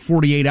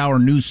 48 hour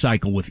news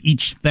cycle with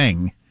each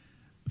thing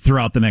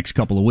throughout the next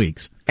couple of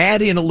weeks.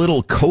 Add in a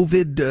little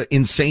COVID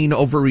insane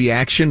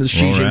overreaction as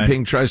Xi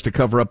Jinping tries to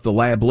cover up the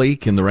lab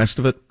leak and the rest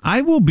of it.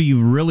 I will be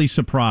really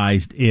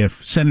surprised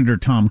if Senator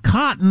Tom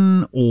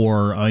Cotton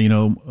or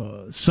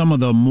some of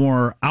the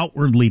more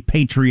outwardly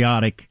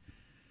patriotic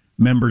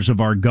members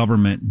of our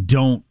government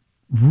don't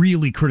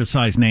really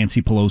criticize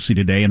Nancy Pelosi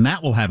today, and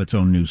that will have its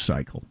own news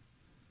cycle.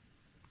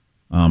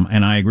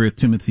 And I agree with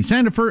Timothy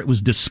Sandifer. It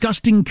was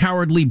disgusting,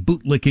 cowardly,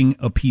 bootlicking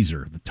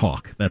appeaser, the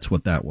talk. That's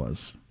what that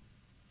was.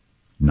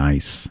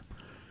 Nice.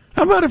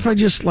 How about if I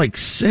just,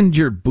 send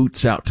your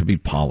boots out to be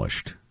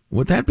polished?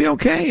 Would that be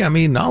okay? I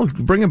mean, I'll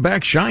bring them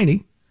back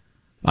shiny.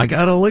 I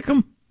gotta lick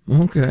them?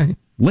 Okay.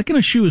 Licking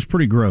a shoe is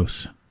pretty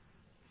gross.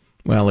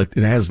 Well, it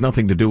has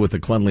nothing to do with the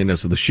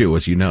cleanliness of the shoe.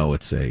 As you know,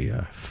 it's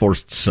a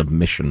forced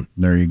submission.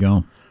 There you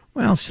go.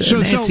 Well,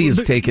 Nancy is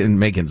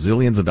making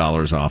zillions of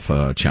dollars off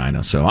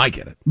China, so I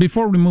get it.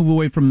 Before we move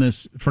away from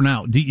this for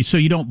now, so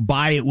you don't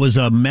buy it was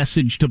a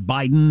message to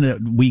Biden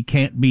that we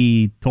can't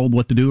be told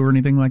what to do or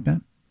anything like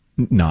that?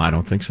 No, I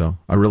don't think so.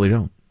 I really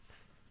don't.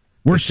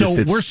 We're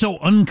so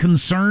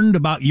unconcerned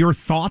about your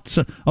thoughts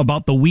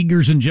about the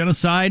Uyghurs and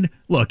genocide.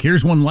 Look,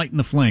 here's one lighting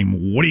the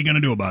flame. What are you going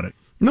to do about it?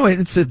 No,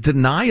 it's a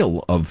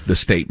denial of the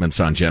statements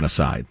on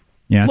genocide.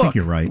 Yeah, I think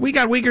you're right. We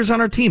got Uyghurs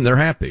on our team. They're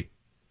happy.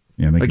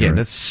 Yeah, again,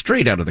 that's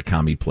straight out of the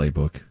commie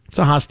playbook. It's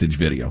a hostage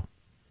video.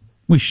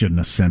 We shouldn't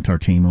have sent our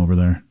team over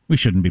there. We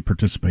shouldn't be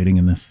participating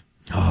in this.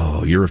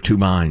 Oh, you're of two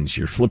minds.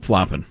 You're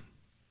flip-flopping.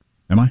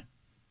 Am I?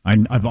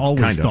 I've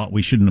always thought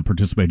we shouldn't have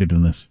participated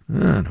in this. I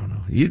don't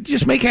know. You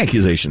just make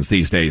accusations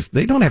these days.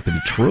 They don't have to be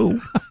true.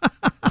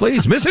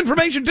 Please,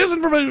 misinformation,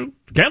 disinformation,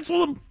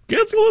 cancel them.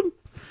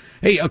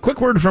 Hey, a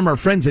quick word from our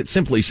friends at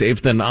Simply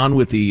Safe, then on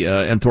with the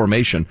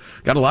information.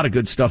 Got a lot of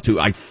good stuff, too.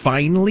 I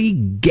finally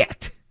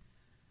get,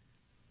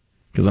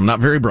 because I'm not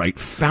very bright,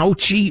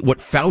 what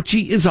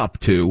Fauci is up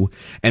to,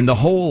 and the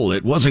whole,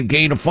 it wasn't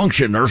gain of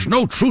function, there's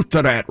no truth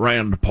to that,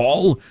 Rand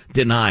Paul,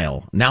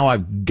 denial. Now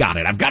I've got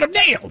it. I've got it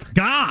nailed.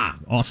 Ah,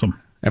 awesome.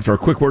 After a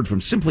quick word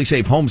from Simply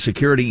Safe Home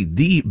Security,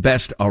 the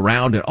best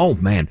around. And oh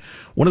man,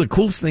 one of the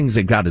coolest things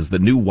they've got is the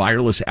new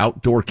wireless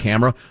outdoor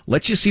camera.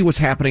 Lets you see what's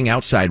happening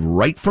outside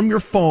right from your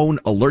phone,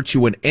 alerts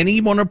you when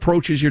anyone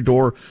approaches your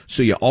door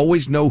so you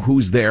always know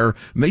who's there.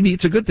 Maybe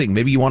it's a good thing.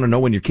 Maybe you want to know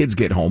when your kids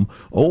get home.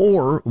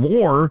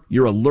 Or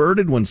you're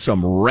alerted when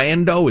some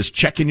rando is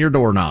checking your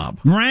doorknob.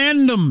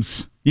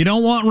 Randoms. You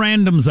don't want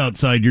randoms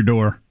outside your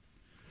door.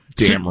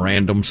 Damn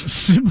randoms.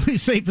 Simply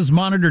Safe is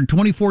monitored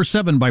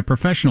 24/7 by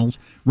professionals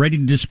ready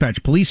to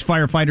dispatch police,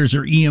 firefighters,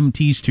 or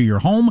EMTs to your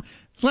home.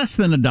 It's less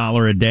than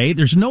 $1 a day.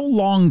 There's no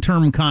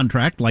long-term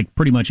contract like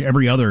pretty much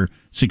every other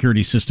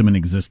security system in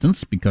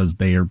existence because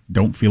they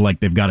don't feel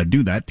like they've got to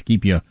do that to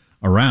keep you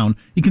around.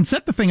 You can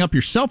set the thing up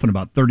yourself in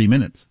about 30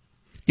 minutes.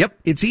 Yep,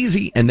 it's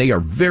easy, and they are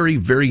very,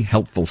 very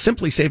helpful.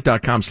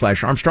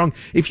 SimplySafe.com/Armstrong.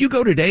 If you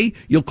go today,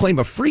 you'll claim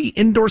a free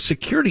indoor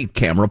security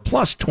camera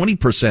plus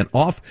 20%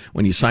 off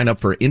when you sign up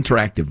for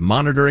interactive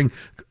monitoring.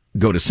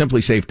 Go to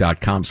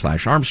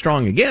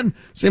SimplySafe.com/Armstrong. Again,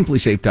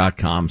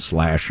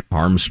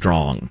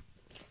 SimplySafe.com/Armstrong.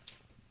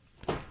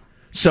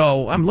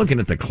 So I'm looking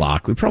at the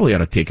clock. We probably ought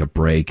to take a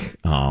break.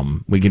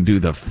 We can do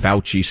the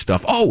Fauci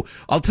stuff. Oh,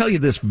 I'll tell you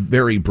this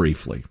very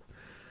briefly.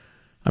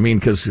 I mean,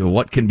 because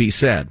what can be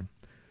said?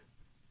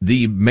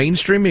 The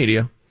mainstream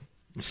media,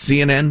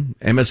 CNN,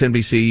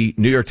 MSNBC,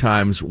 New York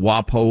Times,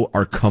 WAPO,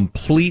 are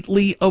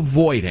completely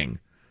avoiding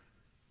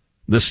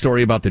the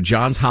story about the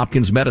Johns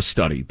Hopkins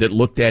meta-study that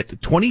looked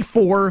at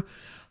 24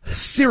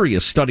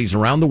 serious studies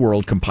around the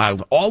world,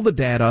 compiled all the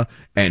data,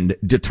 and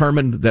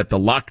determined that the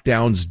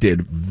lockdowns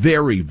did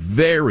very,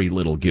 very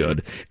little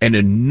good and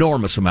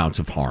enormous amounts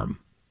of harm.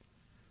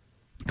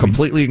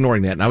 Completely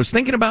ignoring that. And I was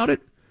thinking about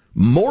it.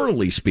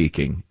 Morally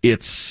speaking,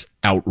 it's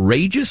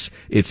outrageous,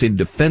 it's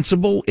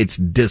indefensible, it's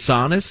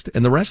dishonest,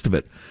 and the rest of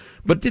it.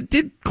 But it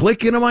did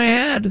click into my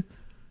head.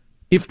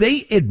 If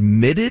they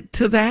admitted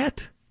to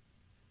that,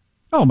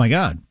 oh my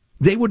God,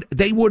 they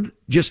would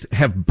just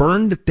have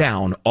burned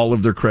down all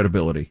of their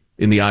credibility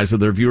in the eyes of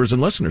their viewers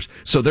and listeners.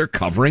 So they're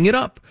covering it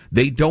up.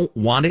 They don't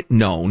want it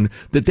known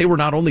that they were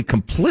not only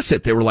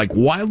complicit, they were like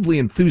wildly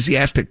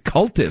enthusiastic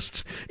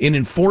cultists in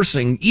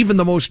enforcing even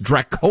the most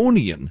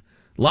draconian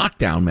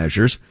lockdown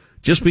measures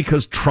just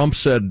because Trump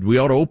said we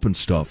ought to open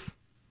stuff.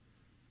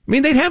 I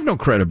mean, they'd have no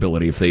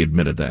credibility if they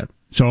admitted that.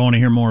 So I want to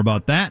hear more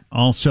about that.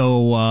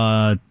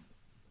 Also,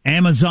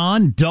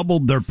 Amazon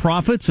doubled their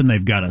profits, and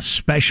they've got a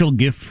special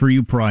gift for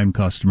you Prime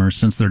customers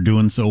since they're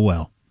doing so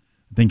well.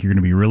 I think you're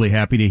going to be really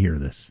happy to hear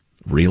this.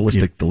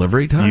 Realistic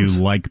delivery times?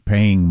 You like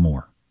paying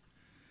more.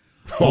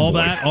 All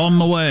that on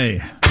the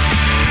way.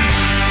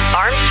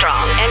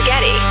 Armstrong and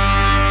Getty.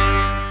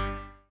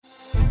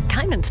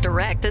 Diamonds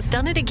Direct has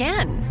done it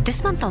again.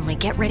 This month only,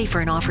 get ready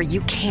for an offer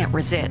you can't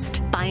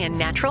resist. Buy a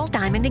natural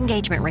diamond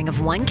engagement ring of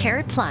 1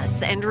 carat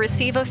plus and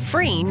receive a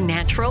free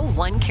natural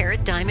 1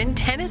 carat diamond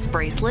tennis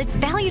bracelet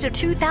valued at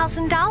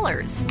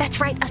 $2,000.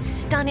 That's right, a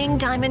stunning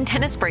diamond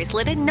tennis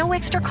bracelet at no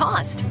extra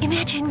cost.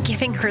 Imagine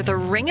giving her the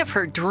ring of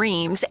her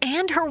dreams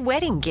and her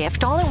wedding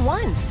gift all at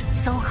once.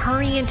 So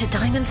hurry into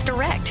Diamonds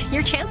Direct.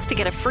 Your chance to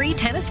get a free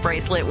tennis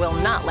bracelet will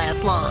not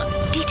last long.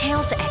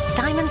 Details at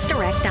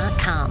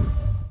diamondsdirect.com.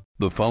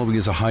 The following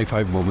is a high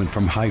five moment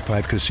from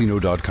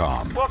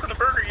highfivecasino.com. Welcome to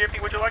Burger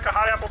Yippee. Would you like a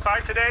hot apple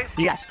pie today?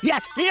 Yes, yeah,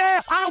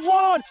 I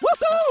won!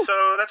 Woohoo!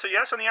 So that's a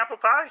yes on the apple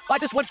pie? I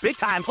just went big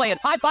time playing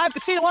High Five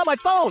Casino on my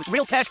phone.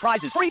 Real cash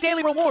prizes, free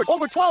daily rewards,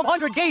 over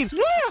 1,200 games.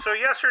 Yeah! So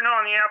yes or no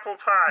on the apple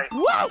pie?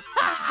 Whoa!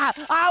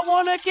 I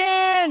won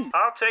again!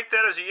 I'll take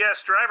that as a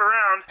yes. Drive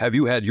around. Have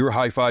you had your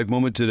high five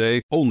moment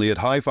today? Only at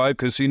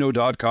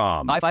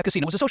highfivecasino.com. High Five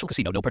Casino is a social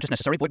casino. No purchase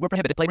necessary. Void where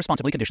prohibited. Play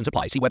responsibly. Conditions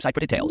apply. See website for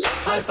details.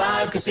 High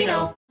Five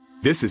Casino.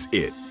 This is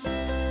it.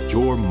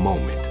 Your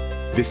moment.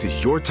 This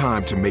is your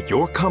time to make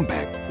your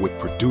comeback with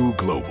Purdue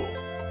Global.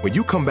 When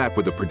you come back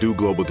with a Purdue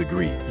Global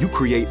degree, you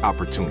create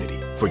opportunity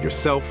for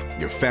yourself,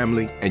 your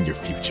family, and your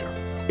future.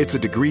 It's a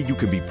degree you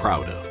can be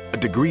proud of, a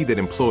degree that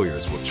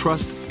employers will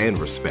trust and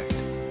respect.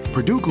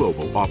 Purdue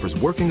Global offers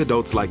working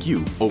adults like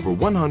you over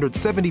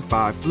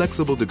 175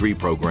 flexible degree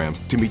programs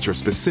to meet your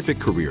specific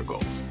career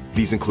goals.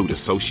 These include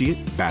associate,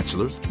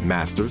 bachelor's,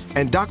 master's,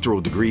 and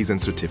doctoral degrees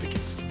and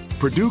certificates.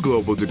 Purdue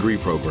Global degree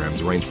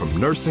programs range from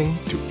nursing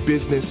to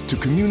business to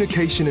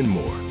communication and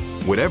more.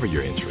 Whatever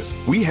your interest,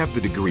 we have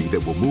the degree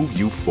that will move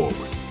you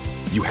forward.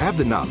 You have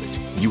the knowledge,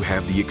 you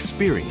have the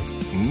experience.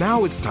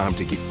 Now it's time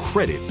to get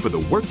credit for the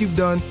work you've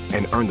done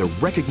and earn the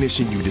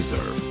recognition you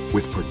deserve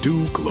with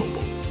Purdue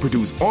Global,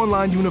 Purdue's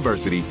online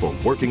university for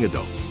working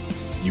adults.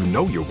 You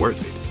know you're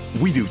worth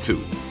it. We do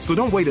too. So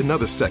don't wait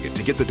another second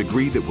to get the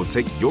degree that will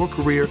take your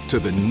career to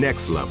the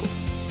next level.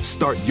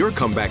 Start your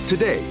comeback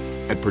today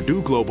at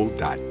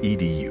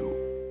purdueglobal.edu.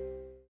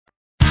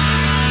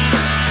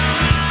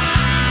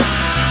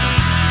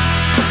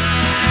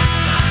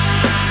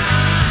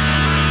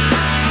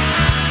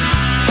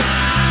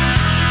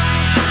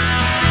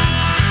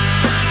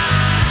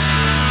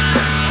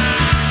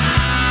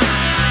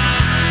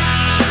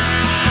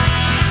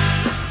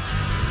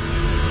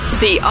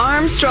 The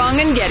Armstrong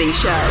and Getty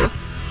Show.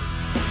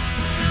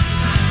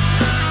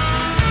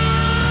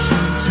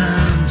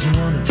 Sometimes you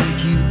want to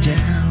take you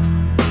down.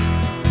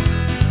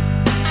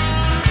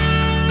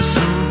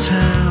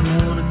 Sometimes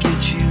I want to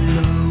get you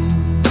low.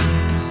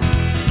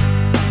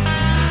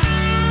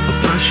 Or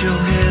brush your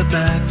hair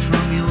back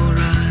from your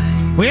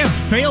eyes. We have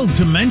failed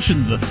to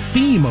mention the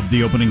theme of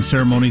the opening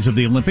ceremonies of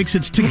the Olympics.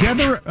 It's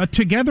together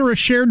a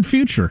shared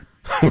future.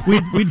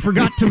 We'd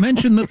forgot to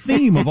mention the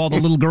theme of all the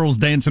little girls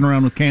dancing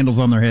around with candles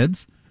on their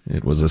heads.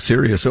 It was a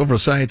serious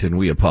oversight, and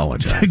we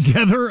apologize.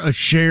 Together a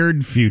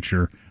shared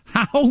future.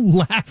 How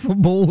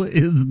laughable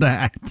is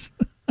that?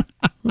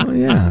 Oh,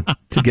 yeah.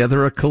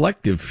 Together a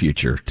collective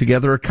future.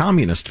 Together a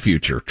communist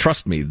future.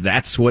 Trust me,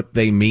 that's what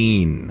they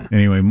mean.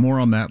 Anyway,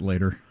 more on that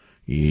later.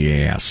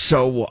 Yeah.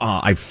 So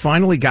I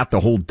finally got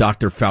the whole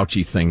Dr.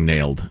 Fauci thing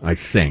nailed, I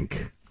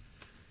think.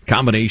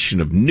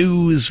 Combination of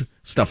news,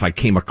 stuff I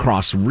came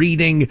across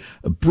reading,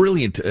 a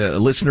brilliant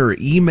listener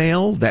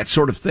email, that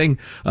sort of thing.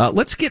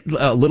 Let's get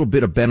a little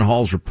bit of Ben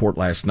Hall's report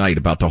last night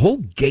about the whole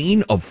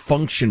gain of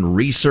function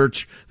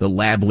research, the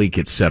lab leak,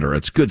 etc.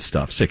 It's good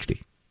stuff.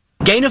 60.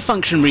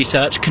 Gain-of-function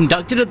research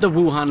conducted at the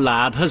Wuhan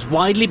lab has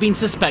widely been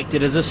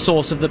suspected as a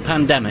source of the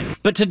pandemic.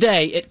 But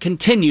today it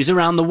continues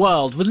around the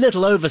world with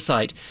little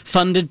oversight,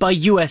 funded by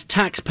US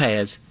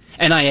taxpayers.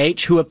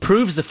 NIH, who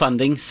approves the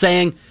funding,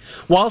 saying,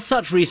 while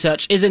such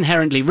research is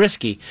inherently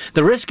risky,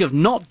 the risk of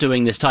not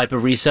doing this type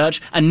of research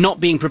and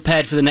not being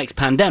prepared for the next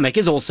pandemic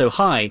is also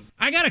high.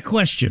 I got a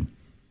question.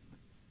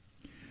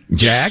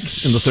 Jack,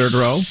 in the third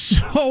row.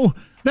 So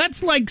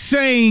that's like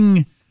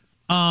saying,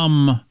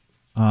 I'm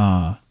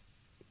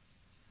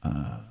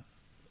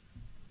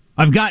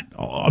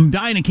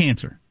dying of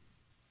cancer.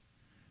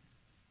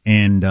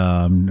 And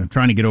I'm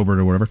trying to get over it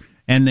or whatever.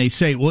 And they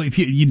say, well, if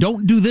you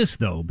don't do this,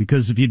 though,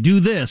 because if you do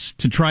this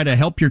to try to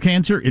help your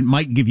cancer, it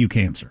might give you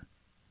cancer.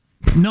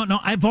 No,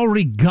 I've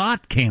already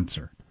got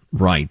cancer.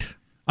 Right.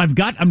 I'm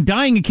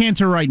dying of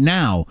cancer right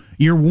now.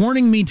 You're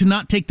warning me to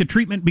not take the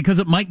treatment because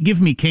it might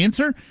give me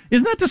cancer?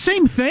 Isn't that the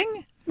same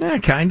thing? Yeah,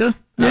 kind of.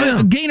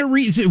 Yeah. Gain a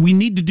reason. We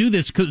need to do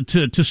this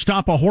to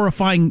stop a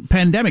horrifying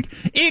pandemic.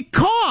 It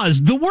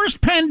caused the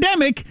worst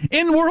pandemic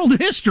in world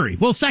history.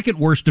 Well, second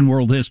worst in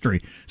world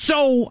history.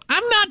 So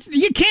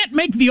you can't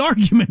make the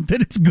argument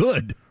that it's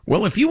good.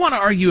 Well, if you want to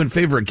argue in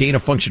favor of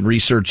gain-of-function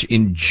research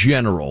in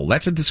general,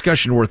 that's a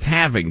discussion worth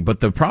having.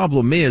 But the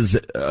problem is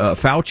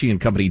Fauci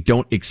and company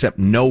don't accept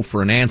no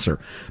for an answer.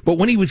 But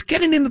when he was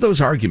getting into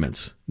those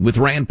arguments with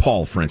Rand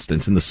Paul, for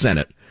instance, in the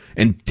Senate,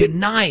 and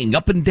denying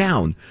up and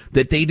down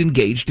that they'd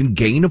engaged in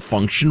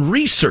gain-of-function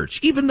research,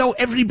 even though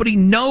everybody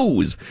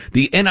knows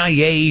the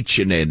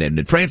NIH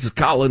and Francis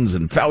Collins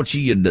and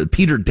Fauci and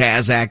Peter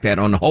Daszak, that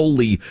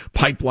unholy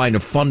pipeline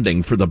of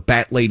funding for the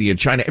bat lady in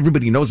China.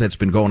 Everybody knows that's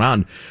been going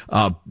on.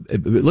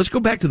 Let's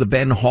go back to the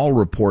Ben Hall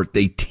report.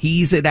 They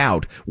tease it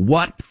out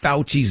what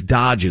Fauci's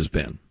dodge has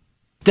been.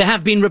 There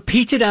have been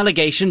repeated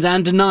allegations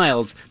and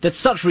denials that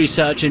such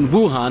research in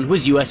Wuhan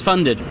was U.S.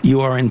 funded.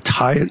 You are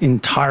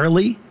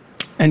entirely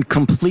and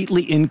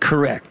completely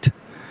incorrect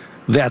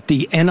that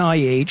the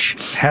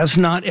NIH has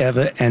not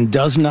ever and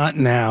does not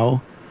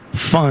now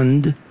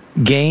fund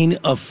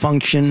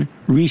gain-of-function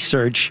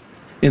research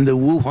in the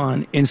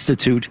Wuhan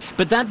Institute.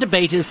 But that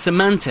debate is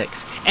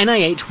semantics.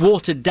 NIH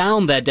watered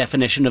down their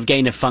definition of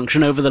gain of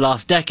function over the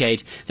last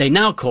decade. They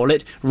now call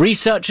it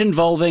research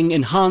involving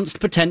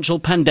enhanced potential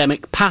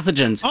pandemic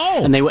pathogens.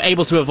 And they were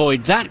able to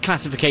avoid that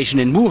classification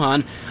in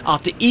Wuhan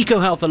after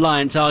EcoHealth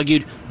Alliance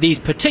argued these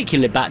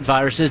particular bat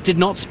viruses did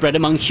not spread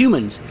among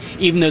humans,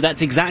 even though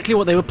that's exactly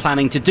what they were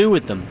planning to do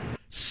with them.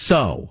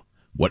 So,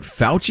 what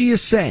Fauci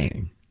is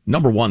saying,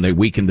 number one, they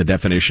weakened the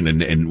definition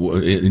and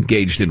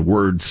engaged in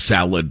word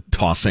salad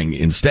tossing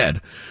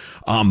instead.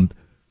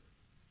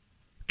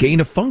 Gain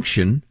of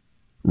function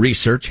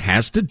research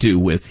has to do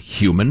with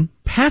human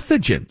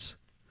pathogens.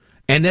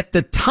 And at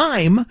the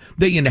time,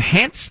 they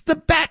enhanced the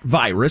bat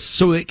virus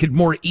so it could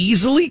more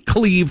easily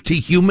cleave to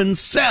human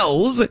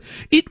cells.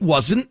 It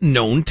wasn't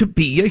known to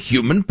be a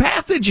human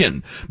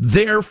pathogen.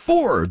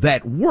 Therefore,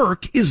 that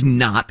work is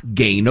not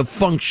gain of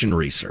function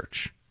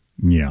research.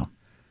 Yeah.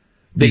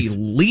 They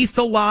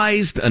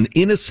lethalized an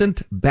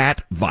innocent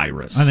bat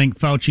virus. I think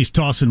Fauci's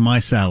tossing my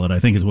salad, I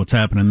think is what's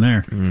happening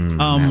there.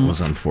 That was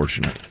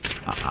unfortunate.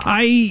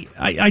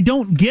 I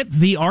don't get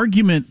the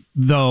argument,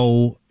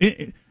 though.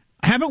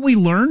 Haven't we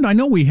learned? I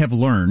know we have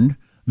learned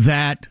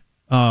that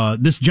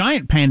this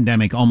giant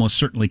pandemic almost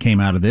certainly came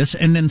out of this,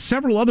 and then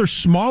several other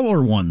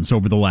smaller ones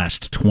over the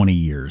last 20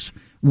 years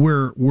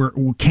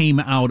came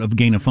out of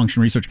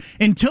gain-of-function research.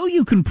 Until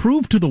you can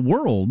prove to the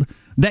world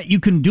that you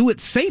can do it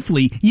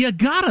safely, you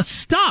gotta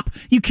stop.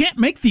 You can't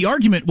make the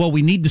argument, well,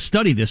 we need to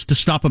study this to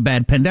stop a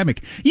bad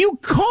pandemic. You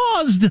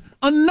caused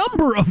a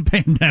number of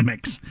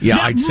pandemics. Yeah,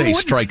 I'd say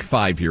strike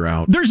 5, you're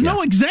out. There's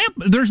no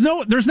example. There's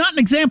not an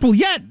example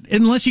yet,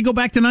 unless you go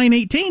back to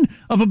 9/18,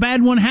 of a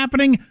bad one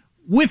happening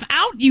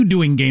without you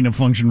doing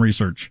gain-of-function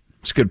research.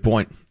 It's a good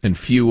point, and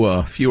few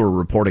are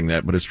reporting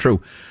that, but it's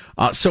true.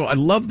 So I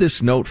love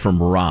this note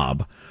from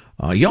Rob.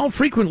 Y'all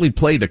frequently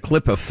play the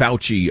clip of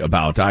Fauci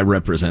about I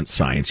represent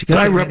science.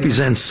 I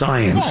represent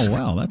science. Oh,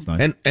 wow, that's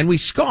nice. And we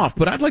scoff,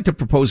 but I'd like to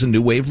propose a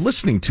new way of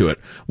listening to it.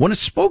 When a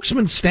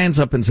spokesman stands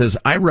up and says,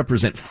 I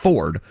represent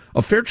Ford,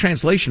 a fair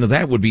translation of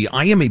that would be,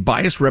 I am a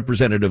biased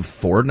representative of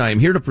Ford, and I am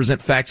here to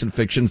present facts and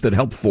fictions that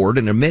help Ford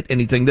and omit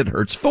anything that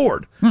hurts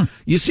Ford.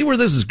 You see where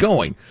this is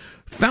going.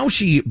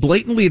 Fauci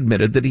blatantly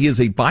admitted that he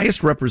is a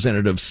biased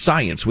representative of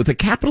science with a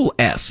capital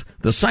S,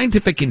 the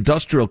scientific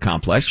industrial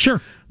complex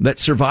that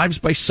survives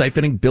by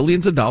siphoning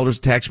billions of dollars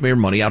of taxpayer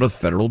money out of the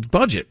federal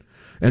budget,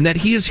 and that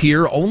he is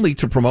here only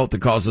to promote the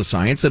cause of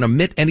science and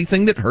omit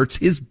anything that hurts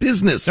his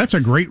business. That's a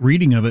great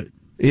reading of it.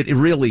 It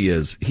really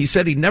is. He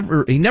said he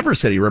never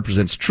said he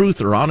represents truth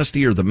or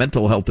honesty or the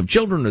mental health of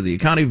children or the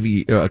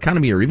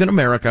economy or even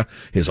America.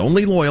 His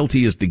only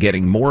loyalty is to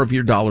getting more of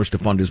your dollars to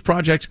fund his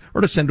projects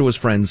or to send to his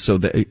friends so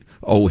they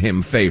owe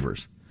him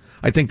favors.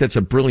 I think that's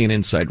a brilliant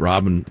insight,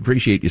 Rob, and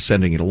appreciate you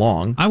sending it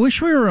along. I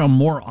wish we were a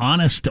more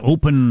honest,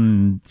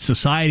 open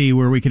society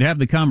where we could have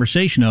the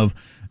conversation of,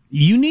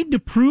 you need to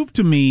prove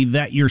to me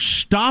that you're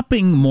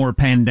stopping more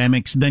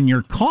pandemics than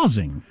you're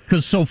causing.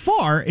 Because so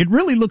far, it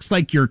really looks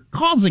like you're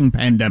causing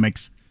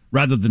pandemics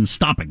rather than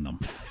stopping them.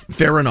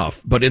 Fair enough.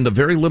 But in the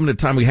very limited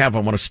time we have, I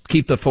want to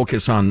keep the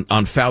focus on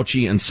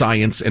Fauci and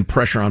science and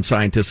pressure on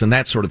scientists and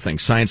that sort of thing.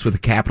 Science with a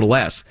capital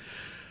S.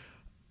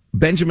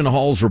 Benjamin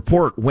Hall's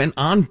report went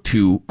on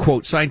to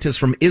quote scientists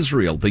from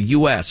Israel, the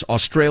U.S.,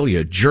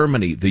 Australia,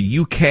 Germany, the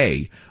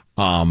UK,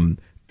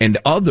 and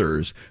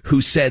others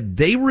who said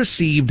they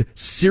received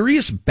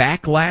serious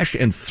backlash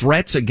and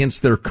threats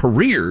against their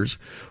careers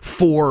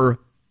for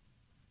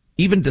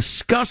even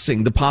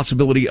discussing the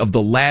possibility of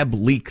the lab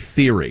leak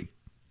theory,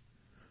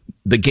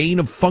 the gain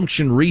of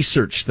function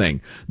research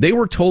thing. They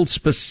were told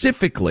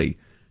specifically,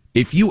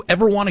 if you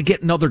ever want to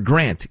get another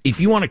grant, if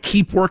you want to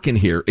keep working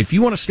here, if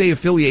you want to stay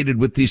affiliated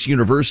with this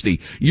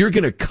university, you're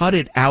going to cut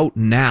it out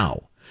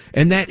now.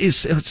 And that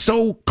is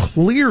so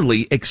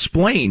clearly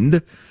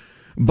explained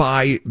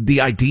by the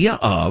idea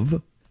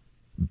of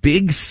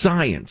big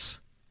science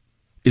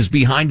is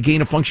behind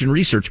gain-of-function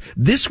research.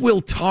 This will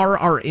tar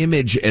our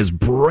image as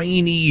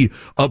brainy,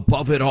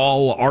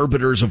 above-it-all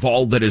arbiters of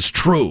all that is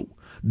true.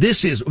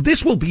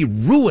 This will be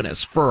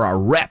ruinous for our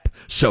rep,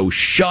 so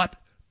shut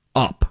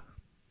up.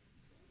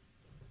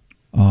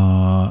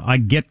 I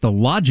get the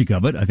logic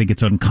of it. I think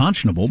it's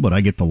unconscionable, but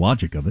I get the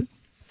logic of it.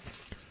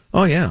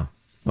 Oh, yeah.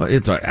 Well,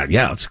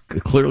 it's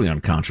clearly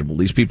unconscionable.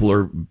 These people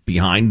are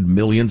behind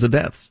millions of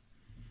deaths.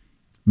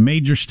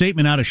 Major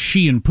statement out of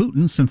Xi and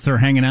Putin since they're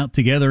hanging out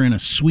together in a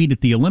suite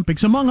at the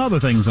Olympics, among other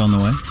things on the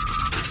way.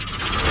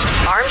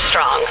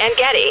 Armstrong and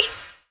Getty.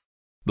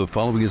 The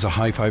following is a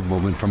high five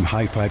moment from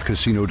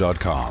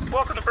highfivecasino.com.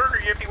 Welcome to Burger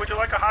Yippee. Would you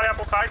like a hot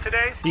apple pie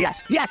today?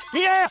 Yes, yeah,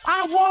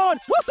 I won!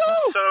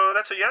 Woohoo! So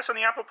that's a yes on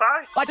the apple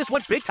pie? I just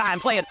went big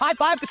time playing High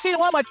Five Casino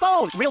on my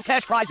phone. Real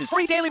cash prizes,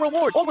 free daily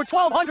rewards, over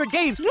 1,200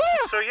 games. Yeah!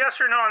 So yes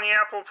or no on the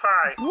apple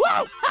pie?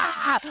 Whoa!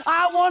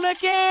 I won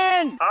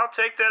again! I'll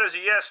take that as a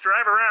yes.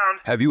 Drive around.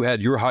 Have you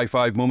had your high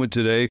five moment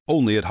today?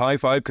 Only at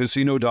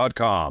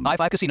highfivecasino.com. High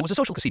Five Casino is a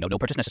social casino. No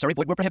purchase necessary.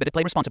 Void where prohibited.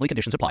 Play responsibly.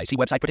 Conditions apply. See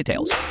website for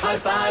details. High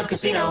Five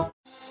Casino.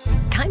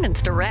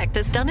 Diamonds Direct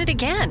has done it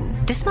again.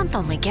 This month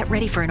only, get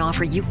ready for an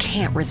offer you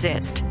can't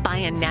resist. Buy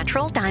a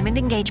natural diamond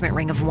engagement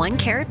ring of 1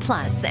 carat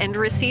plus and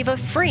receive a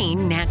free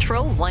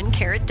natural 1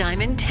 carat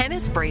diamond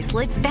tennis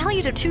bracelet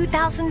valued at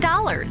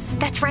 $2,000.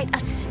 That's right, a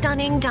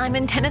stunning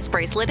diamond tennis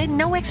bracelet at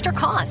no extra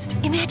cost.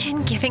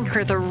 Imagine giving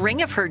her the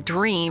ring of her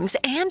dreams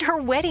and her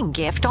wedding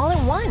gift all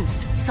at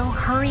once. So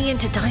hurry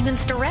into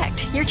Diamonds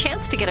Direct. Your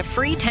chance to get a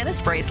free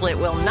tennis bracelet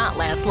will not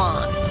last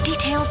long.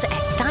 Details at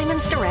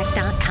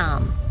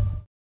diamondsdirect.com.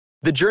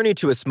 The journey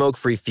to a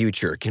smoke-free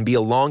future can be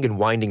a long and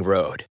winding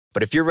road,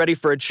 but if you're ready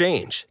for a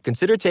change,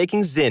 consider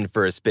taking Zyn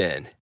for a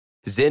spin.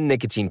 Zyn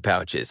nicotine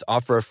pouches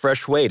offer a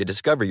fresh way to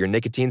discover your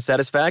nicotine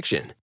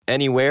satisfaction.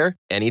 Anywhere,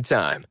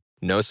 anytime.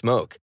 No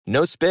smoke,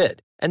 no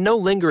spit, and no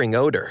lingering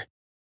odor.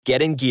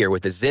 Get in gear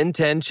with the Zyn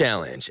 10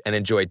 Challenge and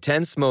enjoy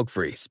 10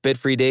 smoke-free,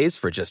 spit-free days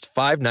for just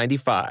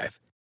 $5.95.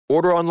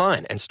 Order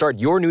online and start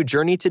your new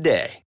journey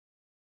today.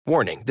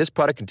 Warning, this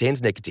product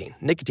contains nicotine.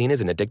 Nicotine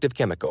is an addictive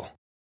chemical.